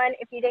everyone,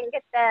 if you didn't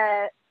get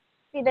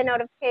see the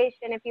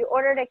notification, if you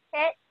ordered a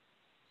kit,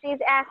 she's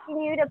asking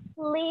you to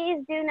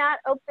please do not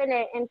open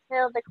it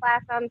until the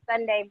class on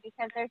Sunday,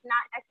 because there's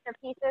not extra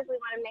pieces. We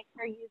want to make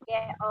sure you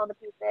get all the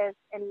pieces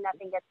and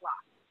nothing gets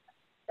lost.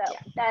 So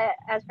that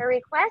as her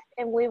request,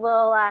 and we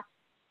will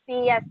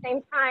be at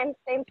same time,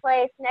 same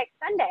place next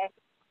Sunday.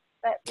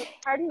 But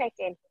card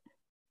making.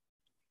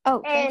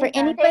 Oh, and for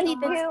anybody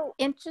thank that's you.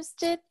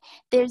 interested,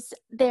 there's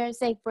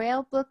a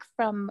Braille book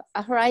from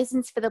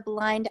Horizons for the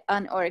Blind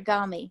on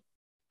origami.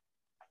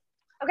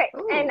 Okay,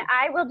 and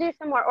I will do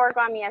some more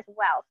origami as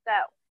well. So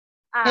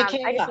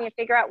I just need to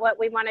figure out what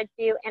we want to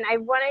do. And I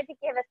wanted to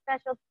give a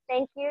special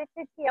thank you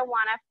to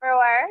Tijuana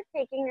for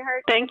taking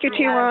her Thank you, her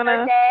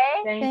Tijuana.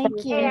 day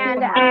Thank you.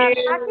 and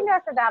talking to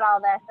us about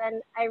all this.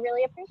 And I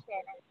really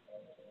appreciate it.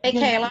 Hey,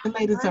 Kayla.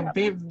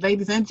 The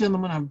ladies and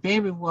gentlemen are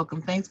very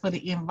welcome. Thanks for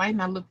the invite,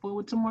 and I look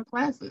forward to more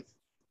classes.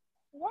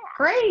 Yeah.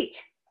 Great.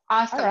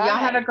 Awesome. All right. Y'all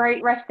have a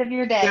great rest of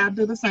your day. Y'all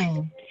do the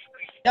same.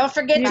 Don't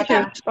forget You to too.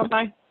 come.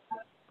 Bye-bye.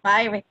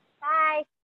 Bye. Bye.